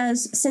 And it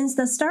says, since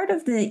the start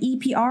of the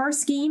EPR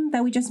scheme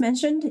that we just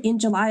mentioned in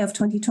July of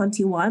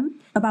 2021,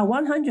 about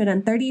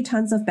 130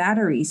 tons of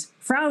batteries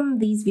from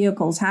these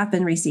vehicles have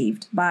been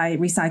received by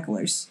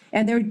recyclers.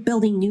 And they're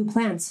building new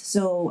plants.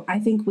 So I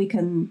think we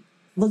can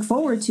look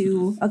forward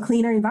to a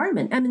cleaner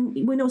environment. I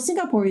mean, we know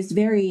Singapore is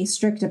very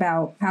strict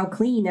about how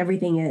clean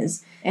everything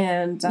is.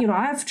 And,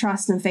 I have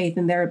trust and faith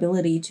in their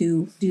ability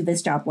to do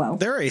this job well.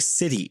 They're a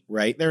city,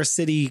 right? They're a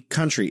city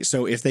country.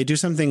 So if they do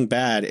something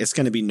bad, it's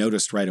going to be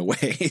noticed right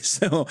away.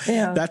 So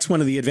that's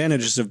one of the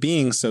advantages of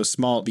being so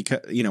small,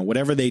 because,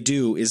 whatever they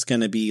do is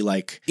going to be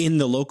like in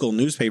the local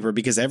newspaper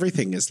because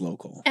everything is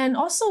local. And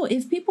also,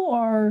 if people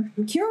are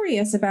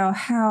curious about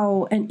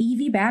how an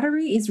EV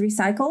battery is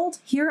recycled,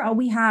 here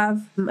we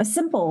have a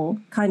simple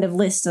kind of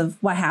list of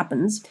what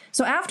happens.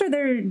 So after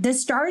they're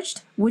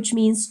discharged, which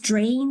means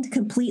drained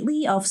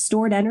completely of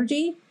stored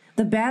energy,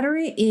 the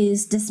battery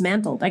is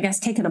dismantled, I guess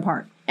taken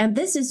apart. And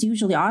this is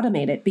usually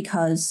automated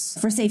because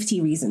for safety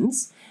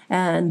reasons.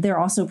 And they're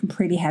also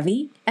pretty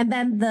heavy. And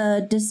then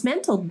the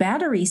dismantled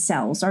battery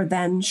cells are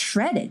then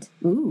shredded.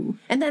 Ooh.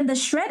 And then the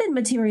shredded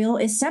material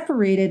is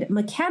separated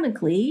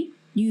mechanically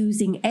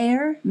using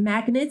air,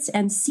 magnets,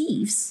 and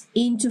sieves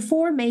into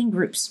 4 main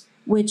groups,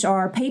 which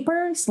are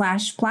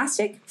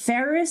paper/plastic,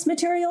 ferrous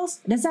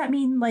materials. Does that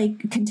mean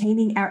like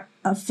containing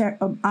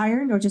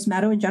iron or just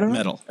metal in general?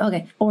 Metal.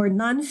 Okay. Or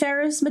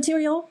non-ferrous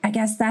material. I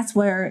guess that's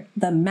where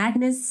the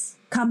magnets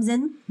comes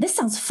in. This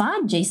sounds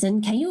fun,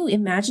 Jason. Can you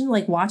imagine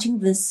like watching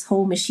this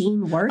whole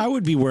machine work? I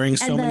would be wearing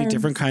so many then-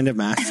 different kind of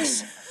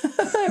masks.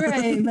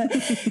 Right.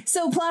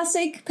 So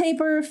plastic,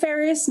 paper,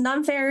 ferrous,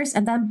 non-ferrous,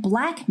 and then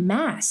black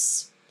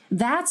mass.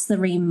 That's the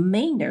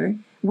remainder,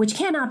 which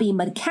cannot be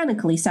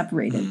mechanically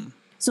separated.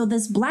 So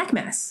this black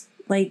mass,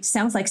 like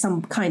sounds like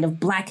some kind of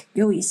black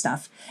gooey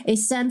stuff,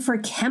 is sent for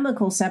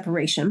chemical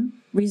separation,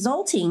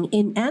 resulting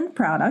in end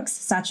products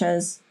such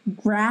as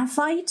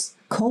graphite,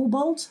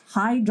 cobalt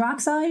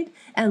hydroxide,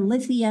 and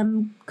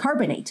lithium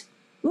carbonate.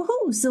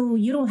 Woohoo! So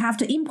you don't have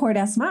to import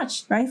as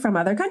much, right, from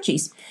other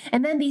countries.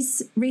 And then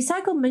these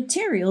recycled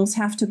materials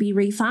have to be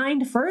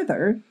refined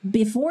further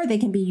before they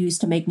can be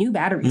used to make new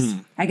batteries.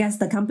 I guess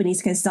the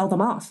companies can sell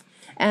them off.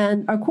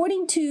 And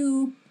according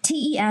to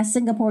TES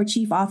Singapore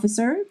Chief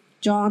Officer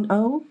John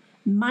O,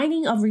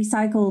 mining of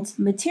recycled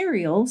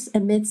materials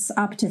emits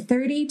up to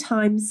 30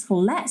 times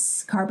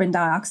less carbon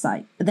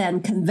dioxide than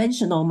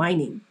conventional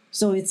mining.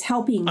 So it's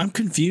helping I'm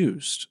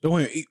confused. Oh,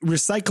 wait,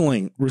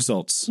 recycling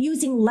results.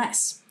 using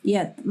less.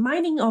 Yeah,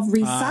 mining of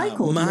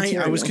recycled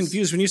materials. I was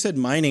confused when you said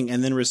mining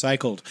and then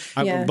recycled.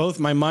 Yeah. Both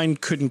my mind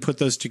couldn't put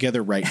those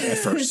together right at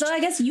first. So I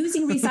guess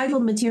using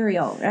recycled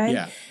material, right?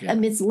 Yeah.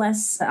 Emits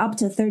up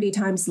to 30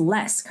 times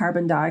less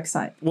carbon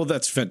dioxide. Well,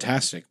 that's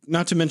fantastic.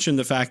 Not to mention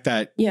the fact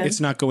that Yeah. it's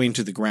not going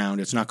to the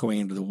ground, it's not going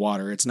into the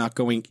water, it's not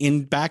going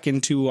back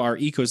into our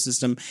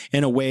ecosystem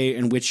in a way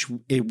in which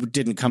it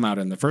didn't come out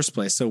in the first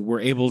place. So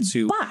we're able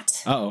to.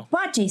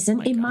 But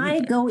Jason, it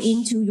might go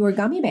into your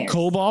gummy bears.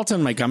 Cobalt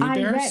and my gummy I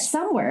bears. read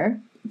somewhere.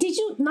 Did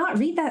you not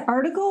read that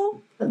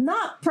article?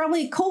 Not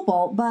probably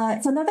cobalt, but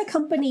it's another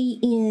company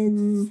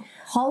in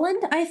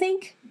Holland, I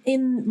think,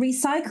 in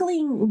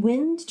recycling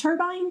wind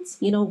turbines,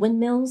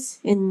 windmills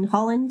in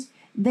Holland.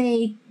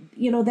 They,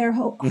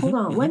 hold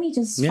on, let me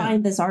just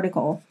find this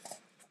article.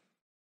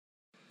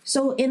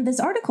 So in this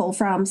article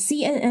from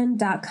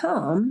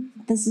CNN.com,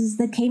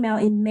 that came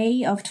out in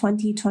May of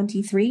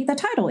 2023. The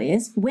title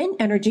is Wind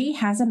Energy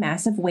Has a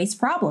Massive Waste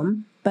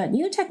Problem, but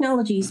New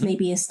Technologies May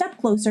Be a Step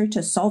Closer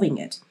to Solving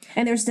It.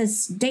 And there's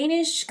this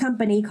Danish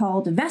company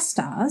called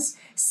Vestas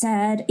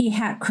said it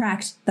had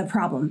cracked the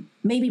problem,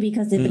 maybe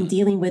because they've been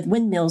dealing with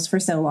windmills for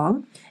so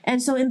long.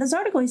 And so in this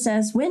article, it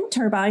says wind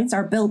turbines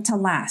are built to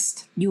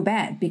last. You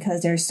bet,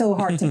 because they're so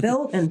hard to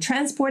build and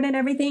transport and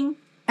everything.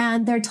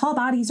 And their tall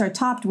bodies are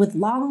topped with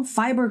long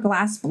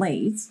fiberglass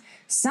blades,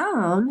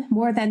 some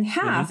more than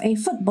half a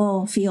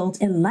football field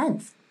in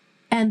length.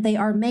 And they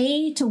are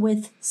made to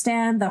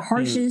withstand the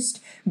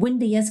harshest,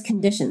 windiest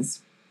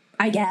conditions,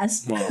 I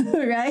guess,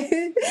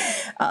 right?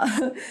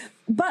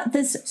 But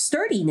this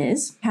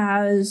sturdiness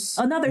has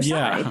another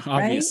side, right?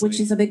 Obviously. Which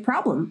is a big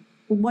problem.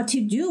 What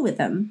to do with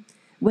them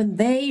when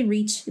they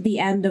reach the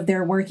end of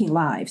their working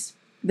lives?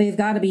 They've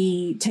got to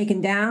be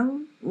taken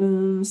down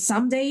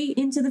someday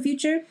into the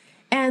future.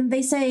 And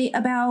they say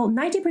about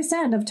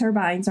 90% of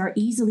turbines are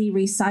easily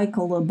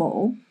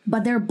recyclable,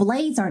 but their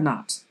blades are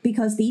not,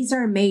 because these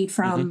are made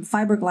from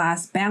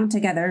fiberglass bound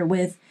together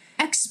with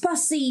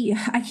epoxy,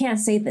 I can't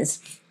say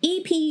this,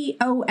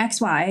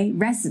 epoxy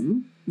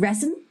resin.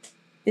 Resin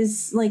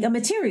is like a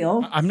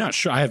material. I'm not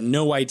sure. I have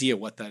no idea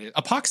what that is.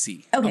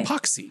 Epoxy. Okay.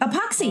 Epoxy.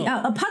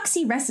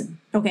 Epoxy resin.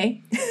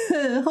 Okay.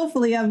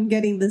 Hopefully I'm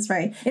getting this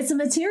right. It's a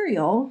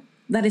material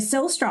that is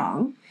so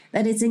strong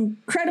that it's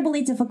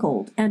incredibly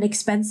difficult and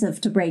expensive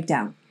to break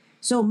down.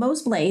 So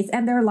most blades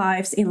end their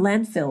lives in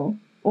landfill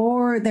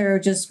or they're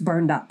just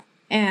burned up.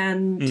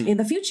 And in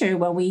the future,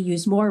 when we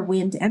use more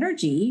wind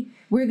energy,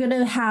 we're going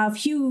to have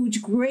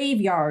huge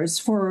graveyards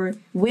for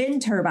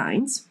wind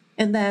turbines.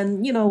 And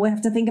then, we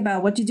have to think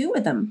about what to do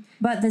with them.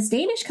 But this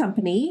Danish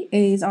company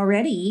is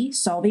already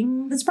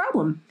solving this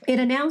problem. It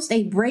announced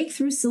a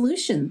breakthrough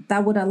solution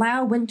that would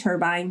allow wind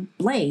turbine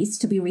blades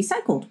to be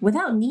recycled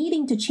without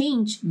needing to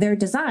change their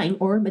design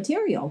or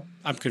material.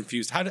 I'm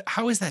confused.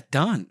 How is that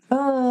done?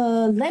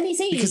 Let me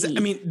see.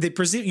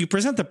 Because, you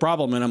present the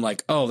problem and I'm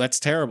like, oh, that's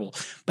terrible.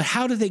 But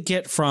how do they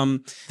get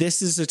from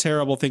this is a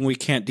terrible thing we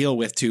can't deal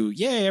with to,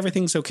 yay,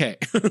 everything's okay?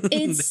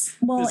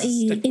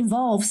 It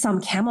involves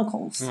some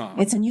chemicals. Oh.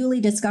 It's a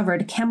newly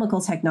discovered chemical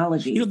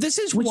technology. This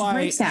is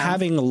why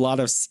having a lot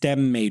of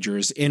STEM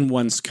majors in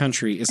one's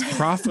country is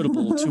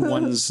profitable to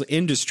one's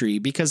industry,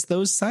 because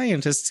those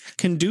scientists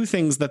can do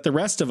things that the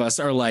rest of us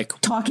are like,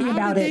 talking how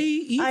about did it. They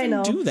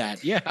even do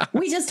that? Yeah.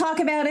 We just talk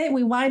about it,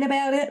 we whine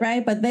about it,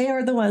 right? But they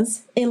are the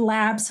ones in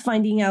labs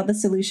finding out the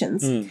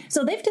solutions.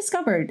 So they've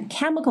discovered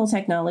chemical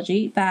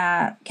technology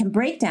that can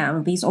break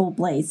down these old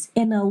blades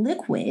in a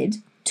liquid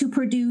to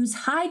produce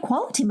high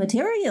quality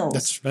materials.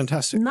 That's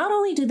fantastic. Not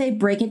only do they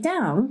break it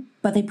down,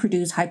 but they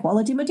produce high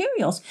quality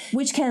materials,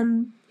 which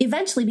can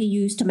eventually be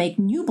used to make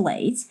new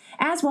blades,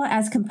 as well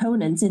as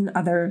components in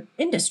other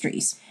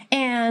industries.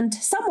 And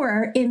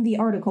somewhere in the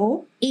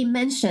article, it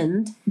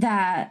mentioned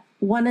that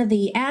one of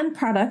the end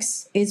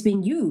products is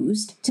being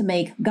used to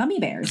make gummy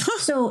bears.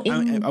 So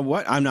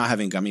what? I'm not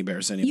having gummy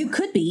bears anymore. You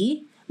could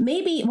be.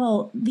 Maybe,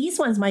 well, these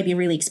ones might be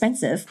really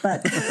expensive,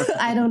 but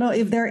I don't know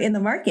if they're in the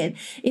market.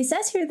 It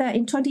says here that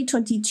in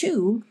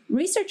 2022,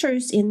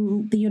 researchers at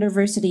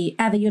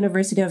the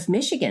University of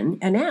Michigan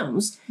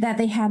announced that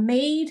they have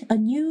made a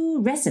new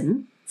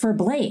resin for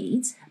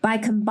blades by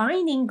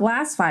combining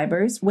glass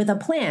fibers with a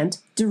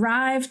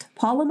plant-derived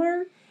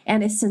polymer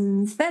and a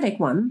synthetic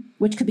one,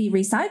 which could be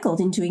recycled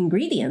into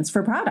ingredients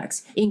for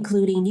products,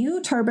 including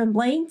new turbine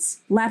blades,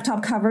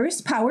 laptop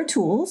covers, power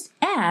tools,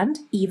 and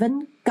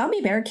even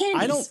gummy bear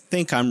candies. I don't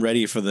think I'm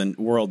ready for the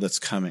world that's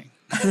coming.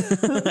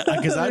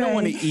 Because I don't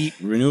want to eat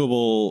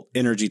renewable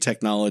energy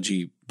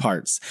technology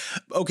parts.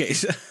 Okay.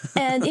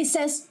 And it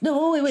says,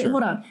 no, wait, Sure.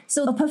 hold on.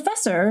 So a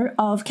professor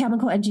of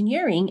chemical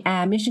engineering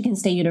at Michigan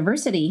State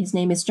University, his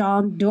name is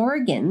John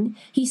Dorgan,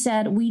 he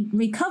said, we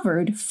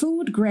recovered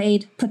food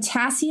grade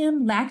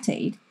potassium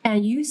lactate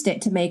and used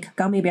it to make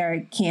gummy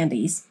bear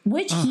candies,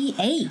 which he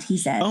ate, he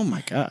said. Oh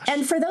my gosh.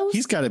 And for those...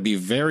 He's got to be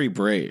very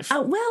brave.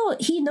 Well,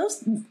 he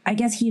knows, I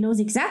guess he knows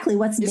exactly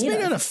what's It's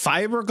made out of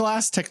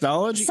fiberglass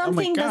technology?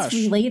 Something oh my that's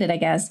gosh. related, I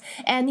guess.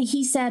 And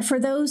he said, for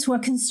those who are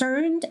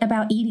concerned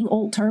about eating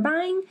old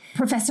turbine,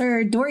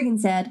 Professor Dorgan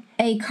said,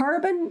 a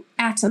carbon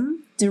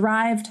atom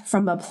derived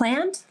from a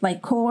plant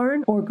like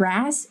corn or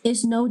grass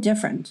is no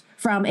different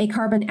from a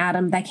carbon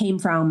atom that came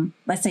from,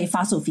 let's say,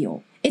 fossil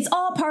fuel. It's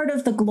all part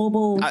of the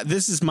global...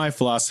 This is my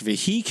philosophy.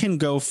 He can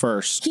go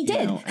first. He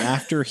did.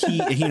 After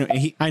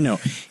I know.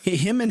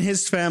 Him and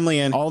his family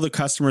and all the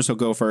customers will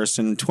go first.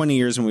 And in 20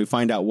 years, when we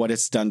find out what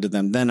it's done to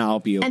them, then I'll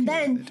be okay. And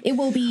then it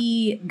will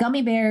be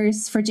gummy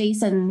bears for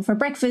Jason for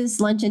breakfast,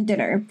 lunch, and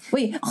dinner.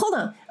 Wait, hold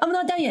on. I'm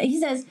not done yet. He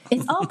says,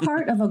 it's all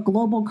part of a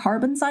global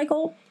carbon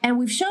cycle. And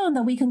we've shown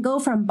that we can go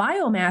from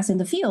biomass in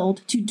the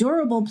field to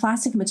durable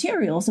plastic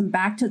materials and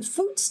back to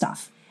food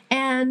stuff.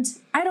 And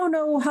I don't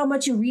know how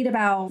much you read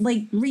about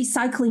like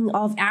recycling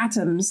of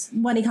atoms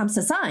when it comes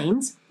to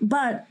science,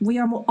 but we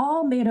are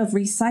all made of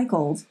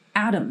recycled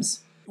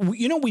atoms.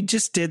 We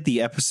just did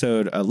the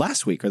episode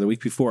last week or the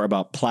week before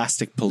about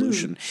plastic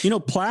pollution.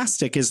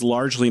 Plastic is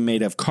largely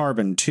made of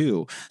carbon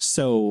too.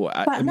 So,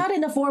 but not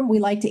in the form we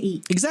like to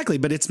eat. Exactly.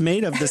 But it's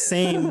made of the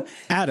same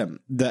atom,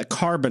 the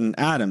carbon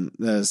atom,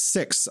 the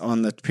 6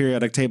 on the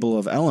periodic table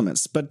of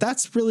elements. But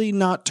that's really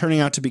not turning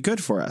out to be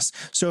good for us.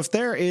 So if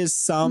there is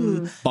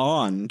some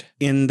bond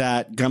in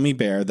that gummy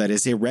bear that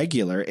is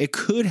irregular, it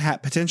could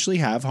potentially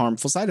have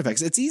harmful side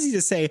effects. It's easy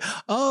to say,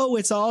 oh,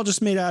 it's all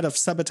just made out of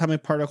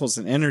subatomic particles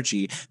and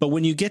energy. But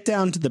when you get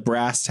down to the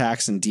brass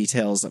tacks and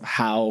details of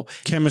how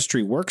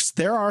chemistry works,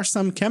 there are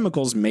some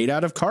chemicals made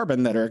out of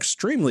carbon that are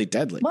extremely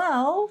deadly.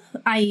 Well,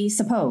 I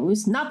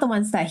suppose not the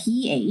ones that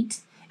he ate.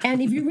 And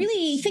if you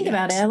really think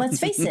about it, let's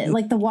face it,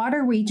 like the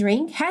water we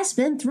drink has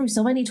been through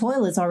so many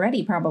toilets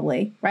already,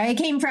 probably, right? It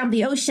came from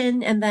the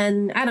ocean and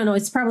then, I don't know,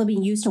 it's probably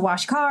being used to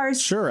wash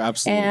cars. Sure,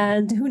 absolutely.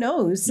 And who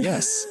knows?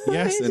 Yes. And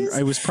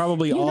it was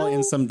probably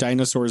in some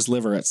dinosaur's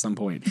liver at some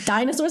point.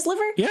 Dinosaur's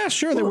liver? Yeah,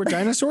 sure. There were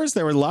dinosaurs.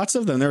 There were lots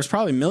of them. There was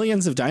probably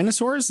millions of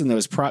dinosaurs, and there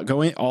was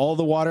all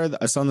the water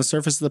that's on the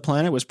surface of the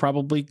planet was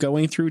probably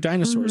going through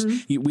dinosaurs.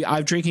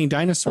 I'm drinking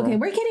dinosaur. Okay,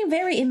 we're getting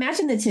very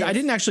imaginative. I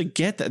didn't actually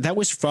get that. That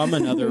was from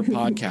another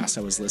podcast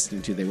I was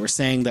listening to. They were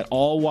saying that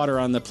all water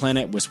on the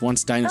planet was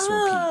once dinosaur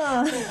pee.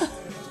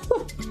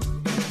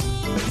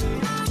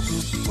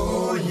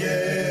 Oh,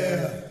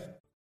 yeah.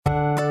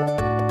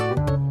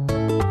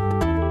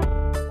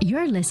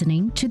 You're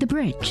listening to The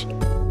Bridge.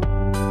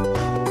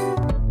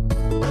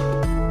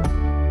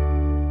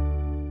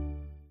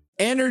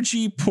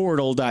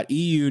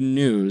 Energyportal.eu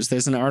news.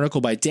 There's an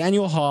article by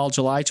Daniel Hall,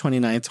 July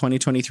 29th,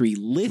 2023.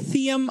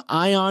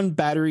 Lithium-ion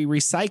battery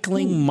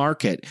recycling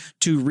market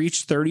to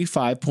reach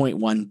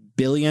 $35.1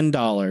 billion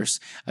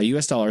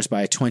US dollars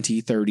by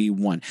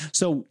 2031.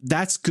 So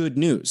that's good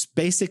news.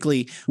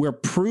 Basically,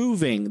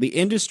 the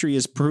industry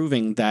is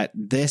proving that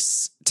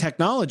this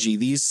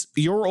technology,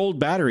 your old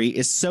battery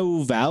is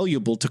so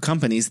valuable to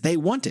companies, they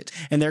want it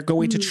and they're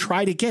going to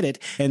try to get it.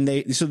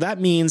 And so that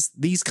means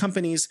these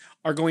companies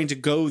are going to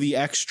go the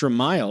extra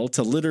mile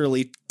to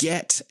literally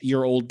get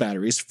your old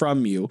batteries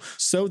from you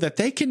so that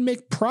they can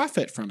make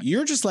profit from it.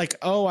 You're just like,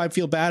 oh, I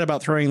feel bad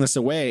about throwing this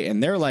away.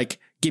 And they're like,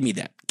 give me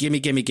that. Give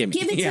it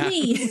to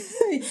me.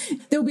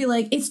 They'll be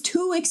like, it's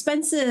too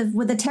expensive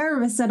with the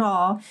tariffs and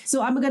all.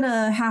 So I'm going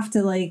to have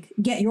to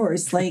get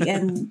yours.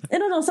 And I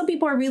don't know, some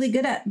people are really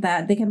good at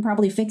that. They can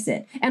probably fix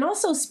it. And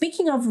also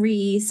speaking of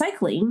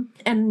recycling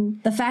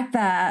and the fact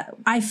that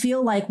I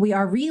feel like we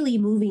are really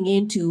moving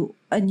into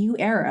a new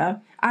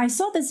era. I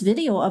saw this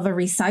video of a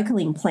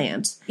recycling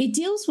plant. It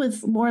deals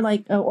with more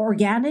like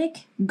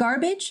organic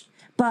garbage,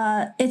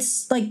 but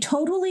it's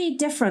totally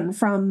different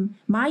from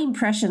my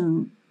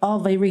impression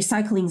of a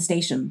recycling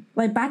station.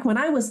 Like back when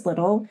I was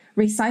little,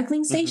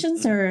 recycling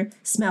stations are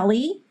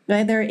smelly,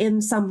 Right? They're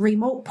in some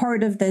remote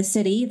part of the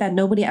city that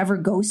nobody ever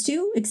goes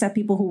to except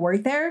people who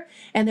work there,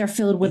 and they're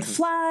filled with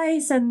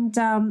flies, and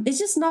it's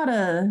just not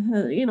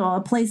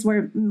a place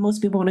where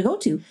most people want to go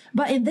to.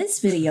 But in this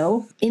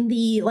video, in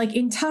the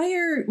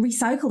entire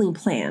recycling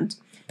plant,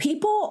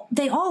 people,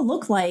 they all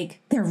look like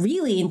they're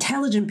really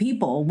intelligent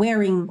people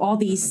wearing all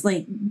these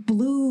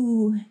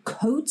blue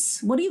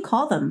coats. What do you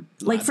call them?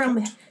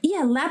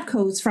 Lab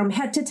coats from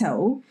head to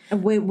toe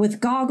with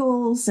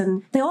goggles,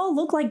 and they all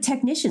look like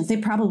technicians. They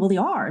probably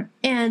are.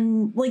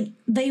 And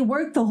they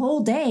work the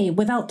whole day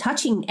without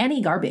touching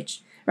any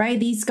garbage. Right?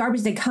 These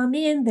garbage, they come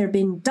in, they're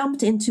being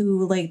dumped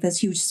into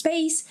this huge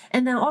space,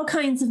 and then all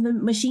kinds of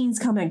machines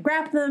come and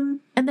grab them,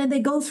 and then they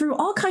go through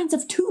all kinds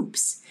of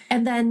tubes.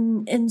 And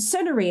then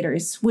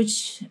incinerators,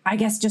 which I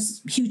guess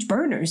just huge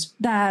burners,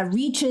 that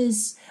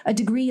reaches a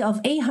degree of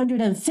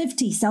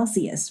 850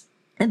 Celsius.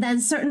 And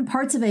then certain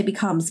parts of it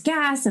becomes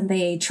gas, and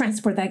they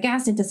transport that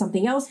gas into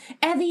something else.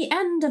 At the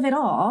end of it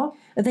all,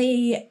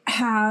 they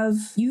have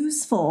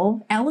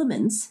useful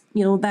elements,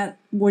 that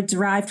were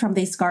derived from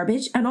this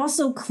garbage, and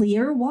also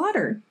clear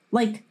water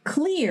that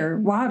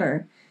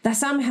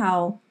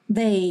somehow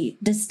they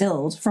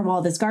distilled from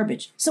all this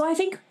garbage. So I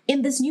think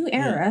in this new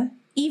era,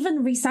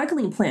 even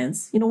recycling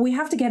plants, we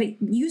have to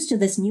get used to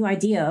this new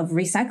idea of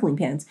recycling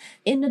plants.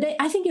 In the day,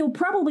 I think it will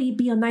probably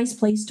be a nice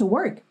place to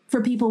work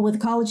for people with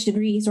college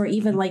degrees or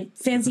even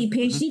fancy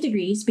PhD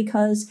degrees,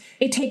 because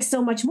it takes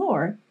so much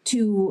more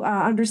to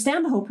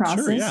understand the whole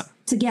process,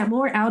 to get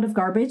more out of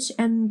garbage,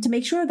 and to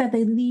make sure that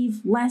they leave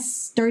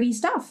less dirty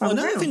stuff.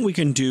 Another thing we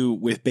can do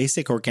with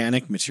basic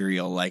organic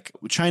material,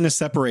 China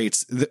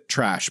separates the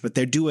trash, but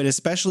they do an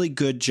especially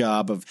good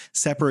job of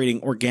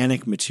separating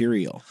organic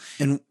material.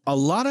 And a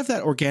lot of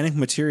that organic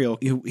material,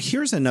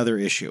 here's another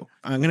issue.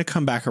 I'm going to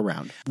come back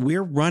around.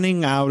 We're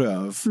running out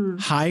of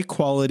high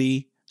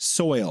quality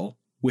soil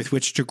with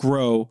which to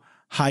grow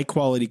high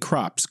quality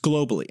crops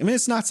globally. I mean,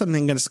 it's not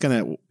something that's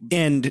going to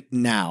end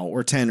now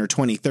or 10 or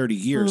 20, 30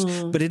 years,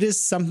 but it is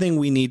something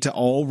we need to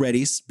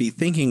already be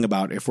thinking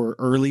about if we're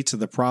early to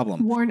the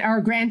problem. Warn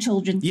our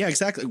grandchildren. Yeah,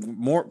 exactly.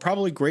 More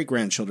probably great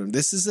grandchildren.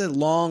 This is a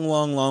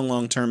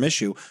long term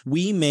issue.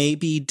 We may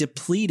be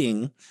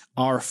depleting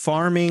our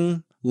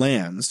farming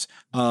lands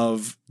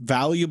of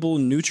valuable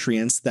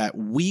nutrients that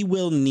we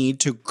will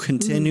need to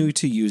continue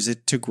to use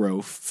it to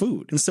grow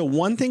food. And so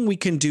one thing we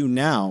can do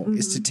now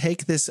is to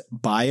take this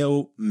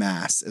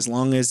biomass, as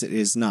long as it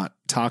is not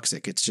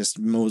toxic, it's just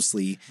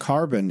mostly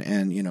carbon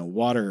and,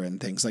 water and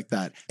things like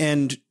that,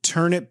 and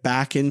turn it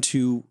back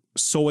into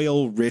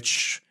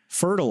soil-rich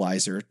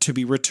fertilizer to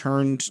be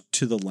returned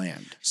to the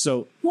land.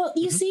 So, well,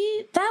 you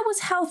see, that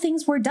was how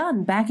things were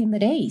done back in the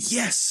days.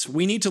 Yes,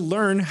 we need to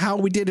learn how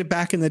we did it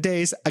back in the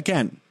days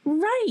again.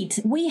 Right.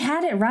 We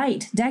had it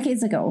right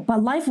decades ago,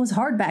 but life was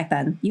hard back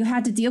then. You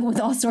had to deal with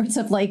all sorts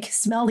of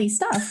smelly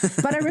stuff.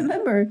 But I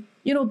remember,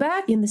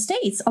 back in the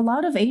States, a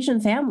lot of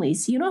Asian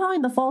families, how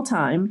in the fall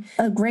time,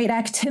 a great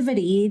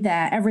activity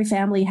that every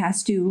family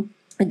has to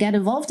get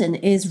involved in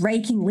is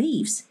raking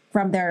leaves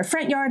from their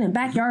front yard and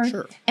backyard.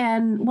 Sure.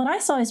 And what I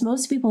saw is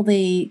most people,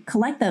 they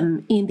collect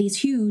them in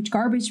these huge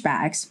garbage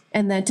bags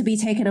and then to be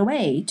taken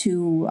away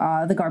to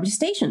the garbage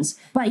stations.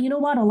 But you know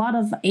what a lot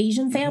of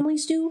Asian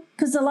families do?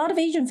 Because a lot of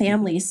Asian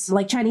families,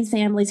 like Chinese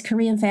families,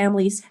 Korean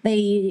families,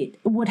 they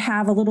would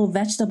have a little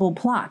vegetable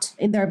plot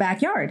in their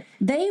backyard.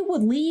 They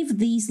would leave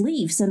these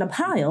leaves in a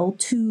pile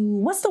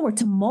to,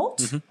 to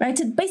molt, right?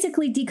 To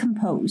basically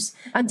decompose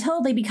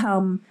until they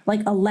become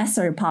a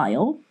lesser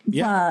pile,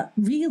 but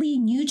really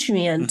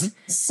nutrient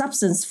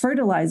substance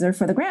fertilizer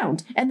for the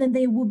ground. And then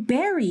they will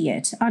bury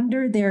it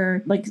under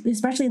their,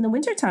 especially in the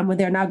wintertime when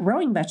they're not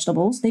growing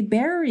vegetables, they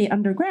bury it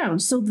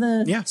underground. So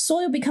the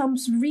soil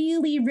becomes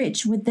really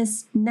rich with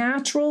this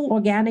natural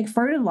organic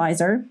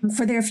fertilizer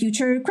for their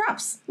future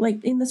crops,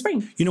 in the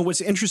spring.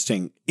 What's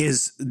interesting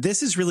is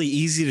this is really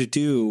easy to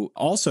do.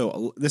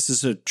 Also, this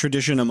is a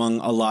tradition among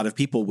a lot of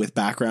people with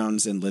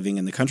backgrounds and living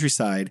in the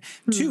countryside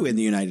too in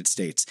the United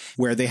States,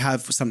 where they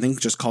have something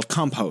just called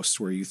compost,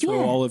 where you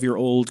throw all of your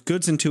old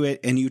goods into it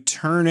and you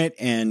turn it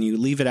and you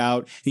leave it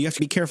out. You have to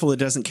be careful it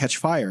doesn't catch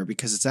fire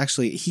because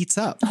it heats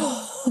up.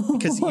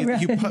 Because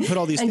you put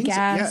all these things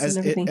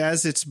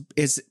as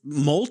it's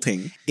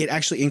molting, it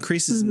actually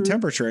increases in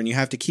temperature, and you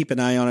have to keep an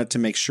eye on it to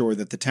make sure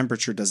that the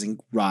temperature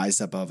doesn't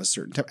rise above a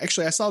certain temperature.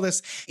 Actually, I saw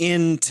this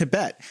in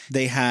Tibet.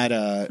 They had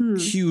a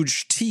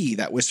huge tea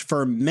that was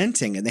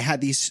fermenting, and they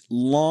had these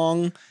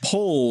long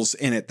poles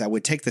in it that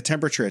would take the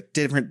temperature at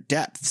different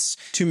depths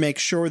to make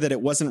sure that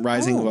it wasn't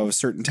rising above a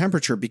certain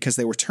temperature, because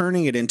they were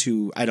turning it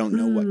into, I don't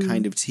know what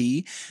kind of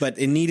tea, but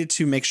it needed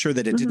to make sure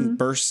that it didn't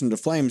burst into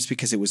flames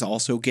because it was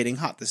also getting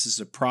hot. This is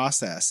a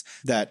process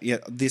that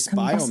this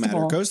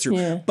biomatter goes through.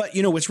 Yeah. But,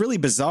 what's really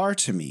bizarre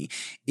to me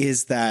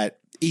is that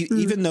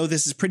even though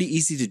this is pretty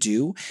easy to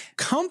do,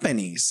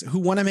 companies who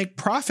want to make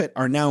profit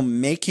are now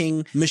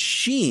making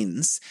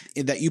machines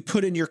that you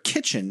put in your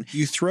kitchen,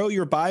 you throw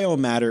your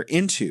biomatter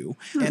into,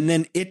 and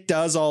then it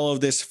does all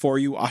of this for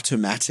you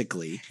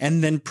automatically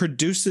and then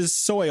produces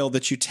soil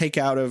that you take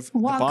out of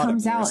What the bottom.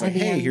 comes out It's like, at the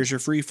hey, end? here's your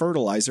free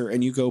fertilizer,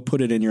 and you go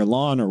put it in your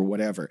lawn or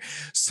whatever.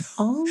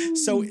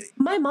 So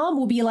my mom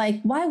will be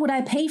like, why would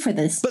I pay for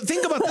this? but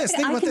think about this.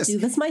 Think I about can this. do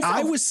this myself.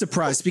 I was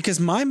surprised because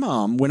my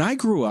mom, when I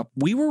grew up,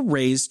 we were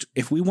raised,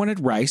 if we wanted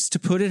rice, to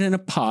put it in a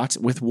pot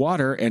with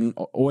water and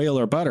oil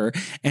or butter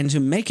and to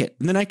make it.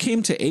 And then I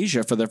came to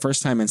Asia for the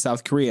first time in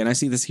South Korea, and I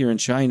see this here in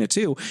China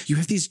too. You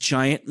have these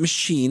giant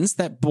machines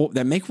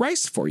that make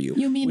rice for you.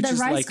 You mean which the is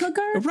rice like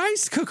cooker?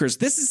 Rice cookers.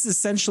 This is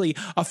essentially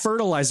a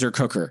fertilizer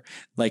cooker.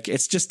 Like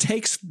it just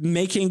takes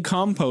making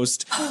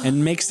compost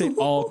and makes it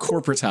all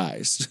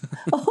corporatized.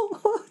 Oh,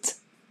 what?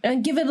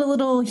 And give it a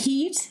little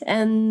heat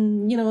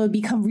and, it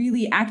become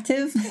really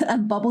active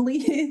and bubbly.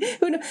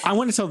 Who knows? I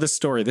want to tell this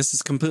story. This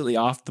is completely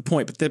off the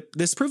point, but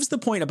this proves the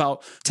point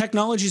about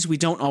technologies we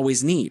don't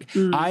always need.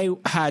 I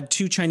had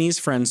 2 Chinese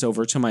friends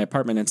over to my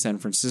apartment in San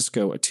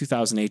Francisco,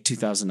 2008,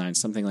 2009,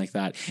 something like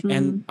that.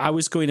 And I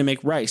was going to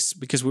make rice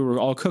because we were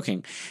all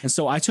cooking. And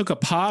so I took a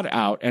pot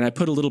out and I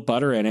put a little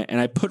butter in it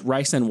and I put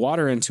rice and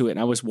water into it and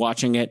I was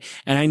watching it.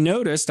 And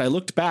I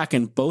looked back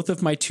and both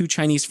of my 2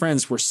 Chinese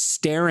friends were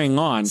staring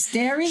at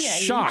you.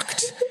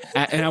 Shocked.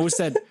 And I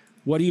said,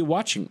 what are you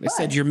watching? They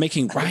said, you're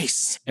making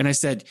rice. And I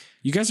said,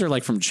 you guys are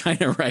like from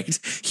China, right?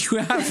 You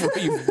have where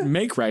you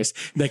make rice.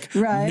 Like,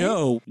 right.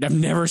 No, I've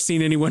never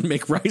seen anyone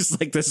make rice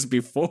like this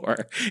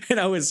before. And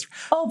I was...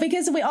 Oh,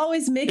 because we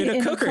always make it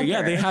in a cooker.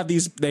 Yeah,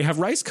 they have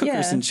rice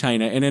cookers in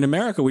China. And in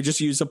America, we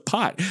just use a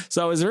pot.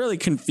 So I was really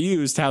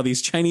confused how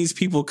these Chinese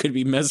people could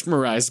be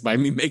mesmerized by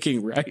me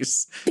making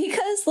rice.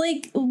 Because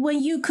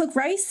when you cook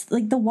rice,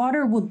 the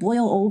water would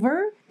boil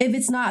over if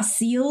it's not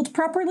sealed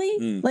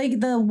properly.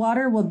 The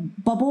water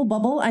would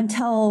bubble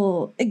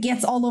until it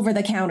gets all over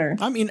the counter.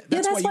 I mean,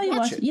 that's why you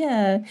watch it.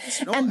 Yeah.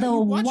 No, and the you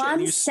watch it and 1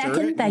 you stir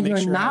second it that and make you're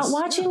sure it not has-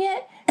 watching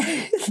it,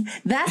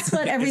 that's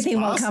when everything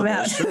will come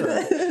out.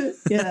 Sure.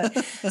 Yeah.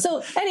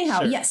 So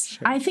anyhow, yes,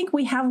 I think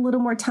we have a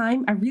little more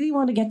time. I really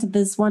want to get to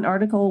this one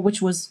article,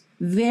 which was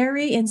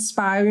very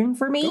inspiring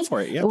for me. Go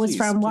for it. Yeah, it was please,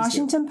 from please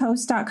do.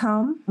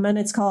 WashingtonPost.com, and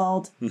it's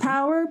called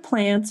Power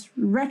Plants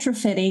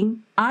Retrofitting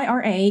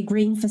IRA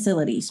Green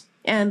Facilities.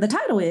 And the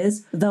title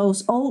is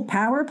Those Old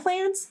Power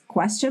Plants? ?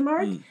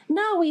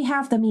 Now we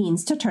have the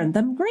means to turn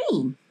them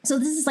green. So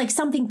this is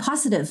something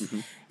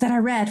positive that I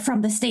read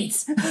from the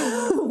States,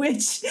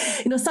 which,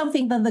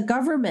 something that the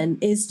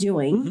government is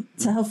doing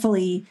to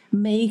hopefully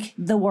make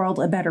the world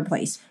a better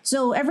place.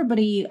 So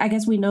everybody, I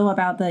guess we know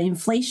about the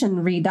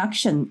Inflation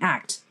Reduction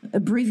Act,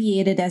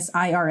 abbreviated as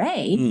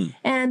IRA.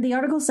 And the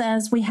article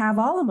says we have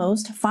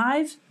almost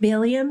 $5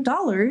 billion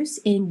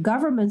in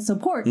government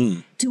support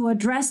to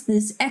address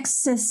this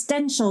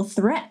existential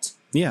threat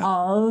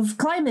of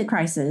climate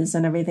crisis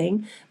and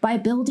everything by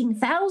building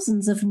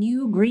thousands of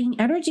new green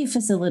energy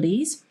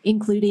facilities,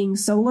 including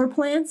solar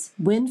plants,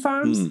 wind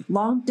farms,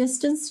 long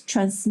distance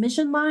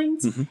transmission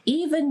lines,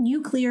 even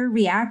nuclear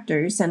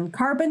reactors and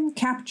carbon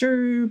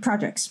capture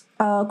projects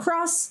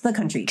across the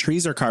country.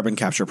 Trees are carbon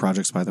capture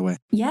projects, by the way.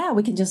 Yeah,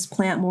 we can just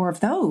plant more of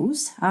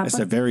those. It's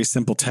a very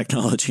simple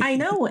technology. I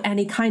know,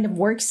 and it kind of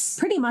works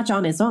pretty much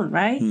on its own,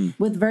 right?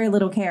 With very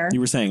little care. You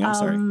were saying, I'm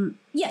sorry.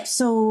 Yeah,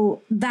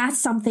 so that's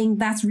something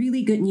that's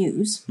really good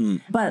news.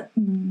 But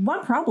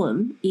one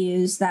problem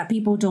is that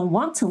people don't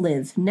want to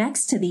live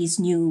next to these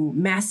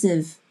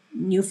massive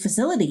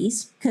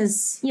facilities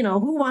because,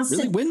 who wants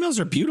Really? Windmills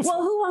are beautiful.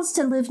 Well, who wants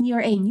to live near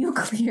a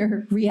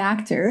nuclear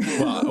reactor?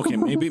 Well, okay,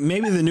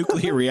 maybe the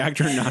nuclear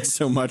reactor, not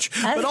so much.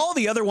 But all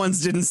the other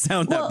ones didn't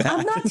sound that bad.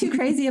 I'm not too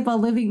crazy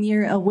about living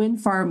near a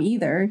wind farm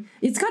either.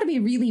 It's got to be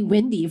really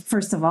windy,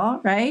 first of all,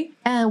 right?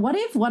 And what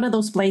if one of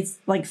those blades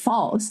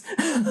falls?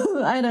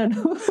 I don't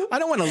know. I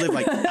don't want to live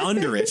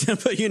under it,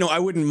 but I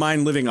wouldn't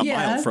mind living a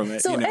mile from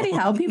it. So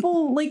anyhow,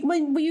 people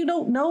when you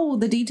don't know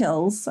the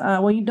details,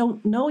 when you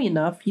don't know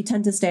enough, you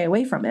tend to stay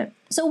away from it.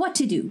 So what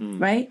to do,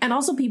 right? And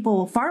also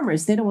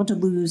farmers, they don't want to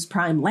lose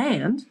prime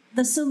land.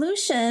 The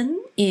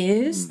solution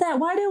is that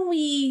why don't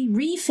we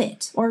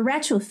refit or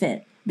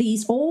retrofit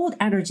these old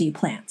energy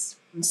plants?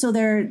 So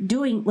they're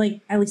doing,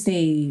 at least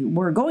they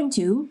were going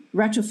to,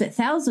 retrofit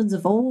thousands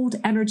of old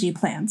energy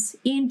plants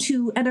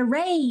into an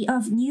array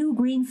of new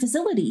green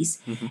facilities.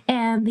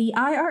 And the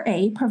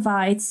IRA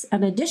provides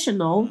an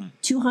additional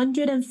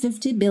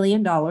 $250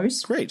 billion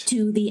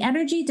to the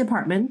Energy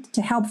Department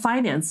to help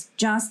finance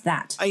just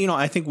that.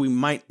 I think we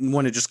might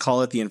want to just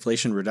call it the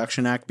Inflation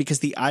Reduction Act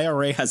because the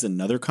IRA has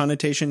another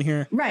connotation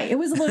here. Right. It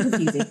was a little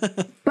confusing,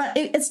 but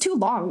it's too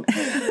long.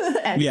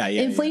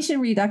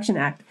 Inflation Reduction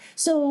Act.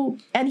 So,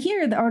 and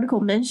here the article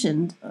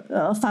mentioned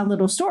a fun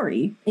little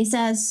story. It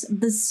says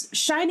this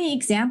shining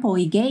example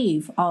he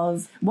gave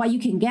of what you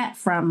can get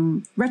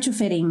from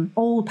retrofitting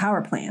old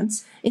power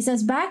plants. It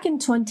says back in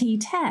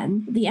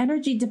 2010, the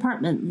Energy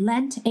Department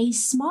lent a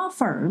small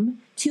firm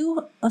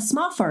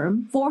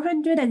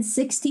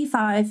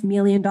 $465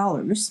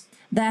 million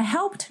that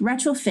helped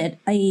retrofit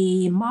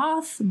a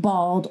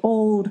mothballed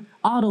old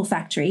auto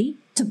factory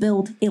to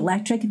build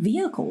electric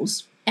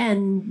vehicles.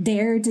 And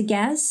dare to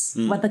guess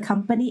what the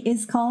company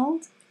is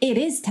called? It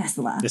is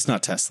Tesla. It's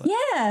not Tesla.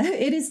 Yeah,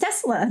 it is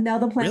Tesla. Now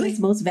the planet's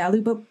most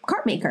valuable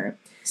car maker.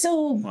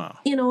 So,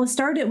 it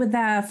started with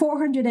that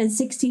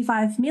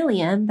 465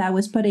 million that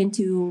was put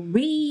into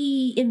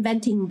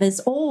reinventing this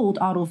old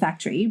auto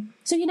factory.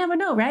 So you never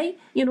know, right?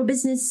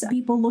 Business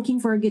people looking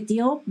for a good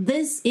deal.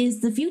 This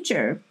is the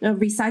future of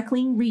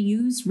recycling,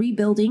 reuse,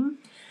 rebuilding.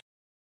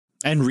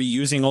 And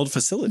reusing old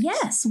facilities.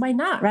 Yes, why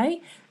not,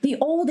 right? The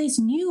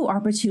oldest new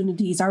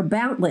opportunities are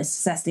boundless,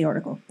 says the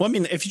article. Well, I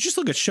mean, if you just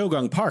look at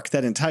Shogang Park,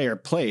 that entire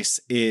place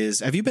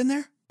is... Have you been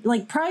there?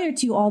 Like prior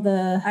to all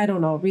the,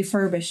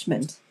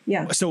 refurbishment.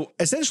 Yeah. So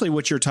essentially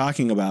what you're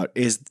talking about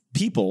is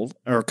people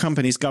or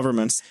companies,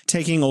 governments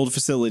taking old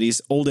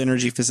facilities, old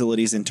energy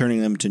facilities and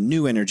turning them to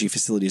new energy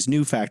facilities,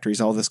 new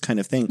factories, all this kind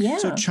of thing. Yeah.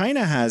 So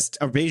China has,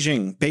 or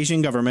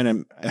Beijing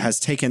government has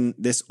taken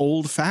this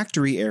old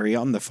factory area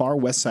on the far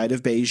west side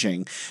of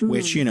Beijing,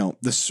 which,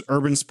 the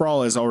urban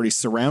sprawl is already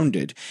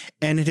surrounded,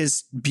 and it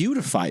has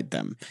beautified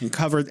them and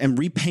covered and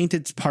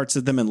repainted parts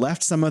of them and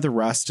left some of the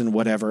rust and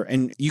whatever.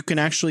 And you can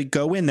actually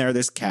go in there.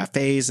 There's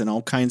cafes and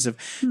all kinds of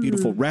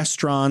beautiful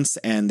restaurants.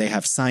 And they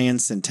have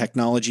science and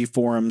technology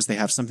forums. They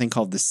have something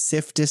called the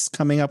CIFTIS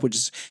coming up, which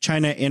is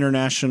China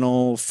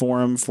International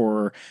Forum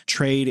for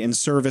Trade and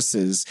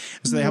Services.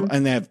 So they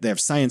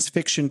have science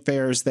fiction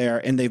fairs there,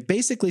 and they've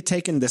basically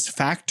taken this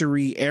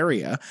factory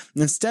area,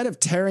 and instead of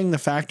tearing the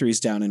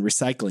factories down and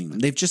recycling them,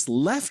 they've just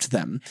left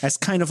them as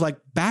kind of like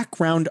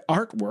background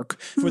artwork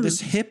for this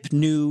hip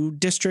new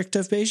district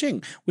of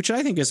Beijing, which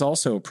I think is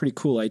also a pretty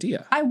cool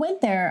idea. I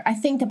went there, I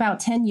think about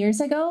 10 years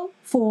ago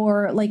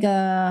for like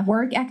a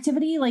work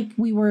activity. Like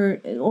we were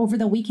over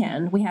the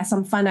weekend, we had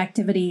some fun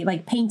activity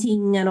like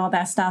painting and all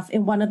that stuff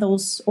in one of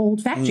those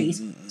old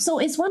factories. So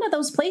it's one of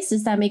those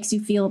places that makes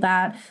you feel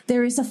that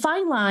there is a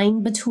fine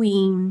line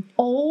between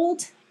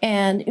old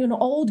and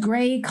old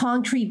gray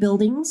concrete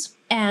buildings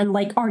and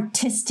like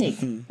artistic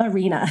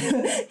arena.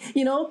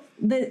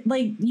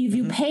 If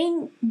you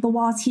paint the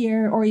walls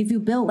here, or if you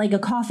build like a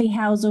coffee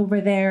house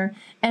over there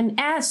and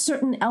add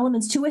certain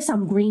elements to it,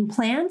 some green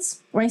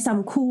plants, right,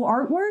 some cool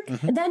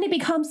artwork, and then it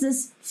becomes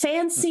this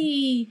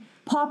fancy,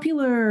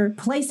 popular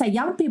place that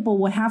young people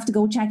would have to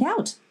go check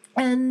out.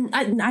 And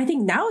I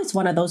think now it's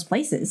one of those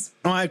places.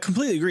 Oh, I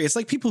completely agree. It's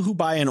like people who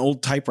buy an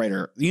old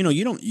typewriter.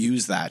 You don't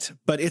use that,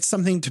 but it's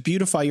something to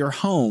beautify your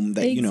home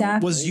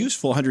that, was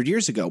useful 100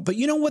 years ago. But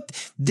you know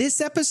what?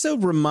 This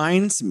episode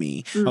reminds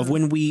me of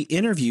when we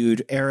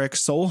interviewed Eric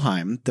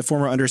Solheim, the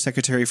former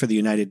undersecretary for the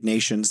United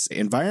Nations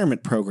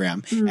Environment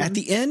Program. At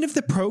the end of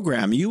the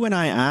program, you and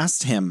I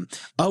asked him,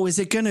 is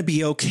it going to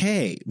be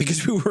okay?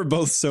 Because we were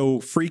both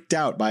so freaked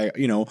out by,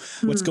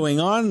 what's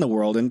going on in the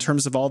world in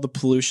terms of all the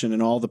pollution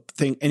and all the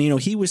thing. And,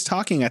 he was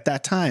talking at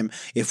that time,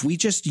 if we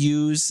just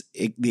use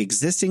the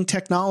existing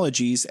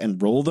technologies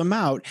and roll them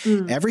out,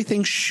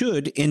 everything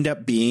should end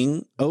up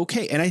being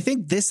okay. And I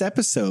think this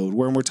episode,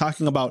 when we're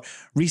talking about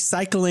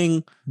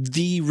recycling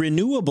the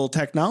renewable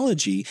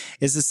technology,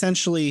 is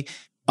essentially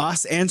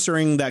us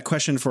answering that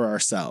question for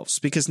ourselves,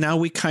 because now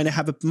we kind of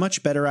have a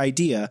much better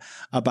idea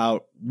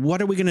about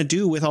what are we going to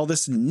do with all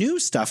this new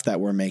stuff that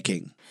we're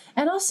making.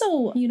 And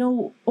also,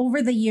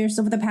 over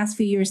the past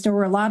few years, there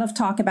were a lot of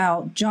talk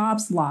about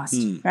jobs lost,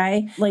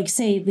 right? Like,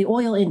 say, the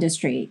oil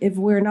industry. If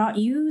we're not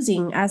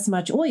using as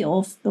much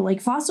oil, like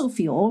fossil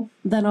fuel,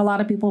 then a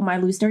lot of people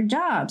might lose their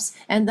jobs.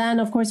 And then,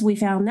 of course, we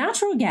found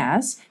natural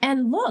gas.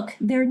 And look,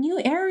 there are new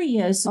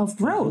areas of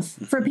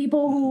growth for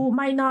people who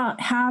might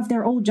not have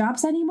their old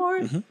jobs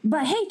anymore.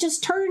 But hey,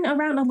 just turn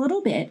around a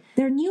little bit.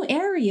 There are new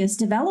areas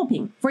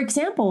developing. For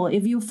example,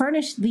 if you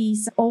furnish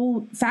these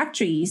old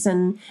factories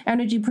and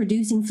energy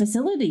producing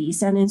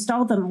facilities and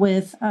install them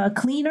with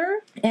cleaner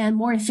and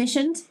more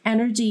efficient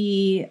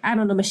energy,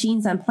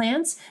 machines and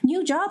plants,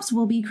 new jobs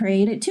will be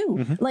created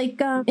too.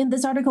 Like in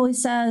this article, it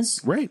says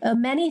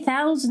many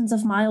thousands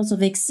of miles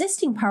of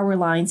existing power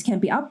lines can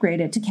be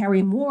upgraded to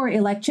carry more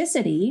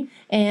electricity,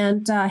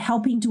 and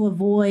helping to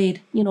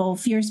avoid,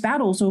 fierce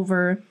battles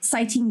over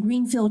siting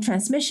greenfield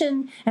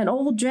transmission, and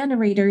old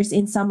generators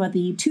in some of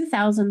the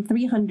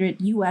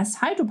 2,300 U.S.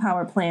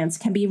 hydropower plants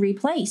can be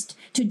replaced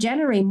to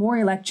generate more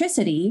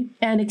electricity,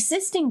 and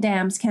existing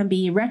dams can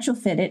be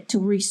retrofitted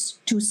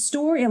to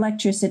store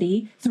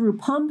electricity through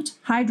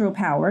pumped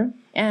hydropower,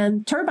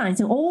 and turbines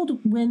in old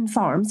wind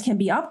farms can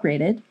be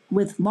upgraded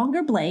with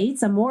longer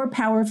blades and more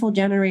powerful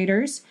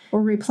generators,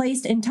 or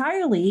replaced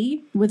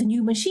entirely with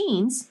new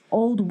machines.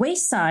 Old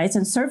waste sites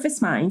and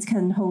surface mines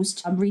can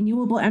host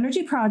renewable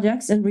energy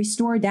projects and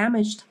restore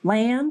damaged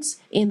lands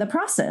in the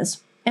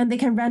process. And they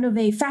can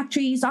renovate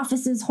factories,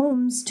 offices,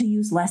 homes to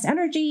use less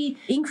energy,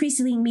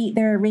 increasingly meet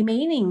their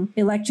remaining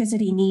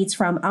electricity needs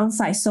from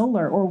on-site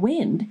solar or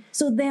wind.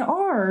 So there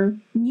are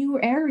new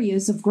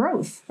areas of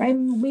growth, right?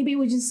 Maybe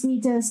we just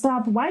need to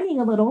stop whining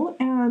a little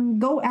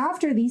and go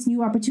after these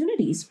new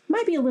opportunities.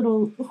 Might be a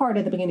little hard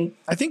at the beginning.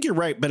 I think you're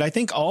right, but I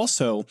think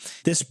also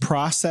this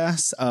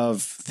process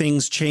of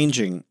things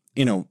changing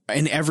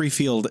in every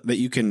field that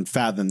you can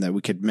fathom that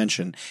we could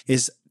mention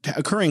is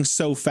occurring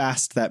so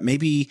fast that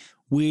maybe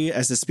we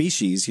as a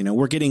species,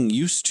 we're getting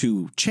used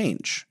to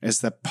change as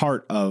the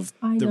part of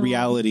the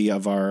reality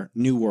of our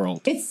new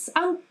world. It's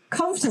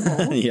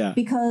uncomfortable Yeah.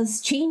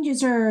 because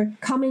changes are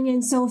coming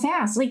in so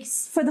fast. Like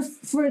for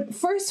the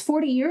first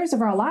 40 years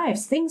of our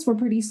lives, things were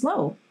pretty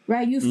slow,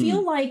 right? You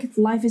feel like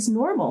life is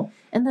normal.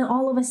 And then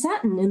all of a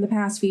sudden in the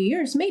past few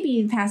years,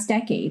 maybe the past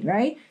decade,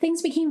 right?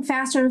 Things became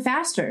faster and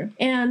faster.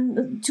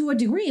 And to a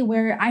degree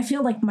where I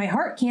feel like my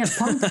heart can't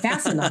pump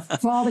fast enough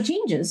for all the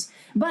changes.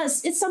 But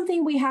it's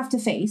something we have to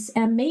face.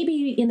 And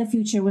maybe in the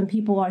future when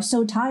people are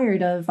so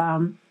tired of,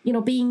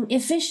 being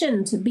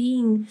efficient,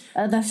 being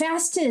the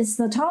fastest,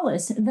 the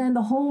tallest, then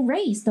the whole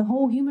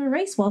human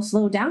race will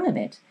slow down a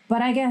bit.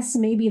 But I guess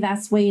maybe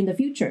that's way in the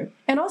future.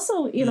 And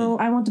also,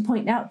 I want to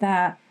point out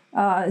that,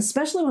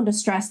 especially want to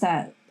stress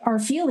that our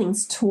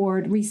feelings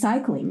toward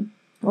recycling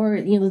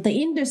or,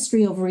 the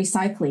industry of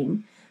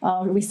recycling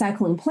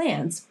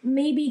plants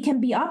maybe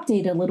can be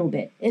updated a little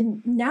bit.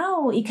 And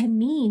now it can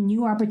mean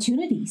new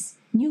opportunities,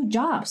 new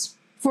jobs.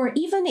 For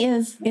even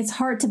if it's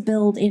hard to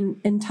build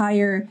an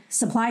entire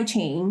supply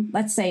chain,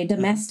 let's say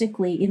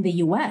domestically in the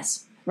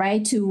US,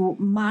 right, to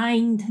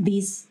mine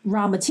these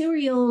raw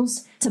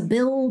materials, to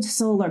build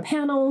solar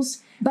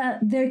panels, but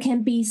there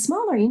can be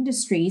smaller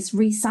industries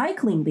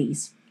recycling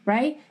these,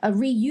 right?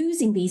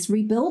 Reusing these,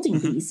 rebuilding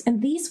these,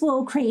 and these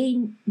will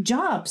create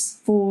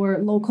jobs for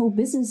local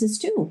businesses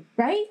too,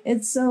 right?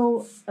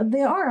 So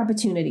there are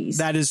opportunities.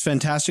 That is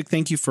fantastic.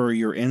 Thank you for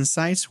your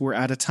insights. We're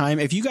out of time.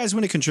 If you guys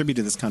want to contribute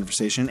to this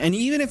conversation, and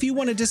even if you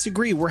want to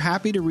disagree, we're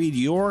happy to read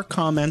your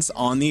comments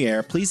on the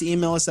air. Please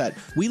email us at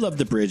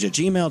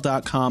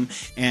welovethebridge@gmail.com,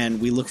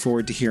 and we look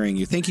forward to hearing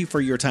you. Thank you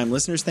for your time,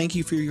 listeners. Thank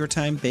you for your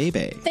time,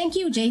 Bebe. Thank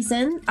you,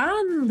 Jason.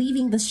 I'm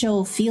leaving the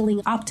show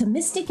feeling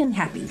optimistic and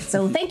happy.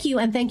 So thank you,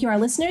 and thank you, our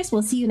listeners.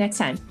 We'll see you next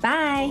time.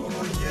 Bye.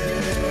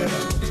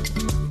 Oh, yeah.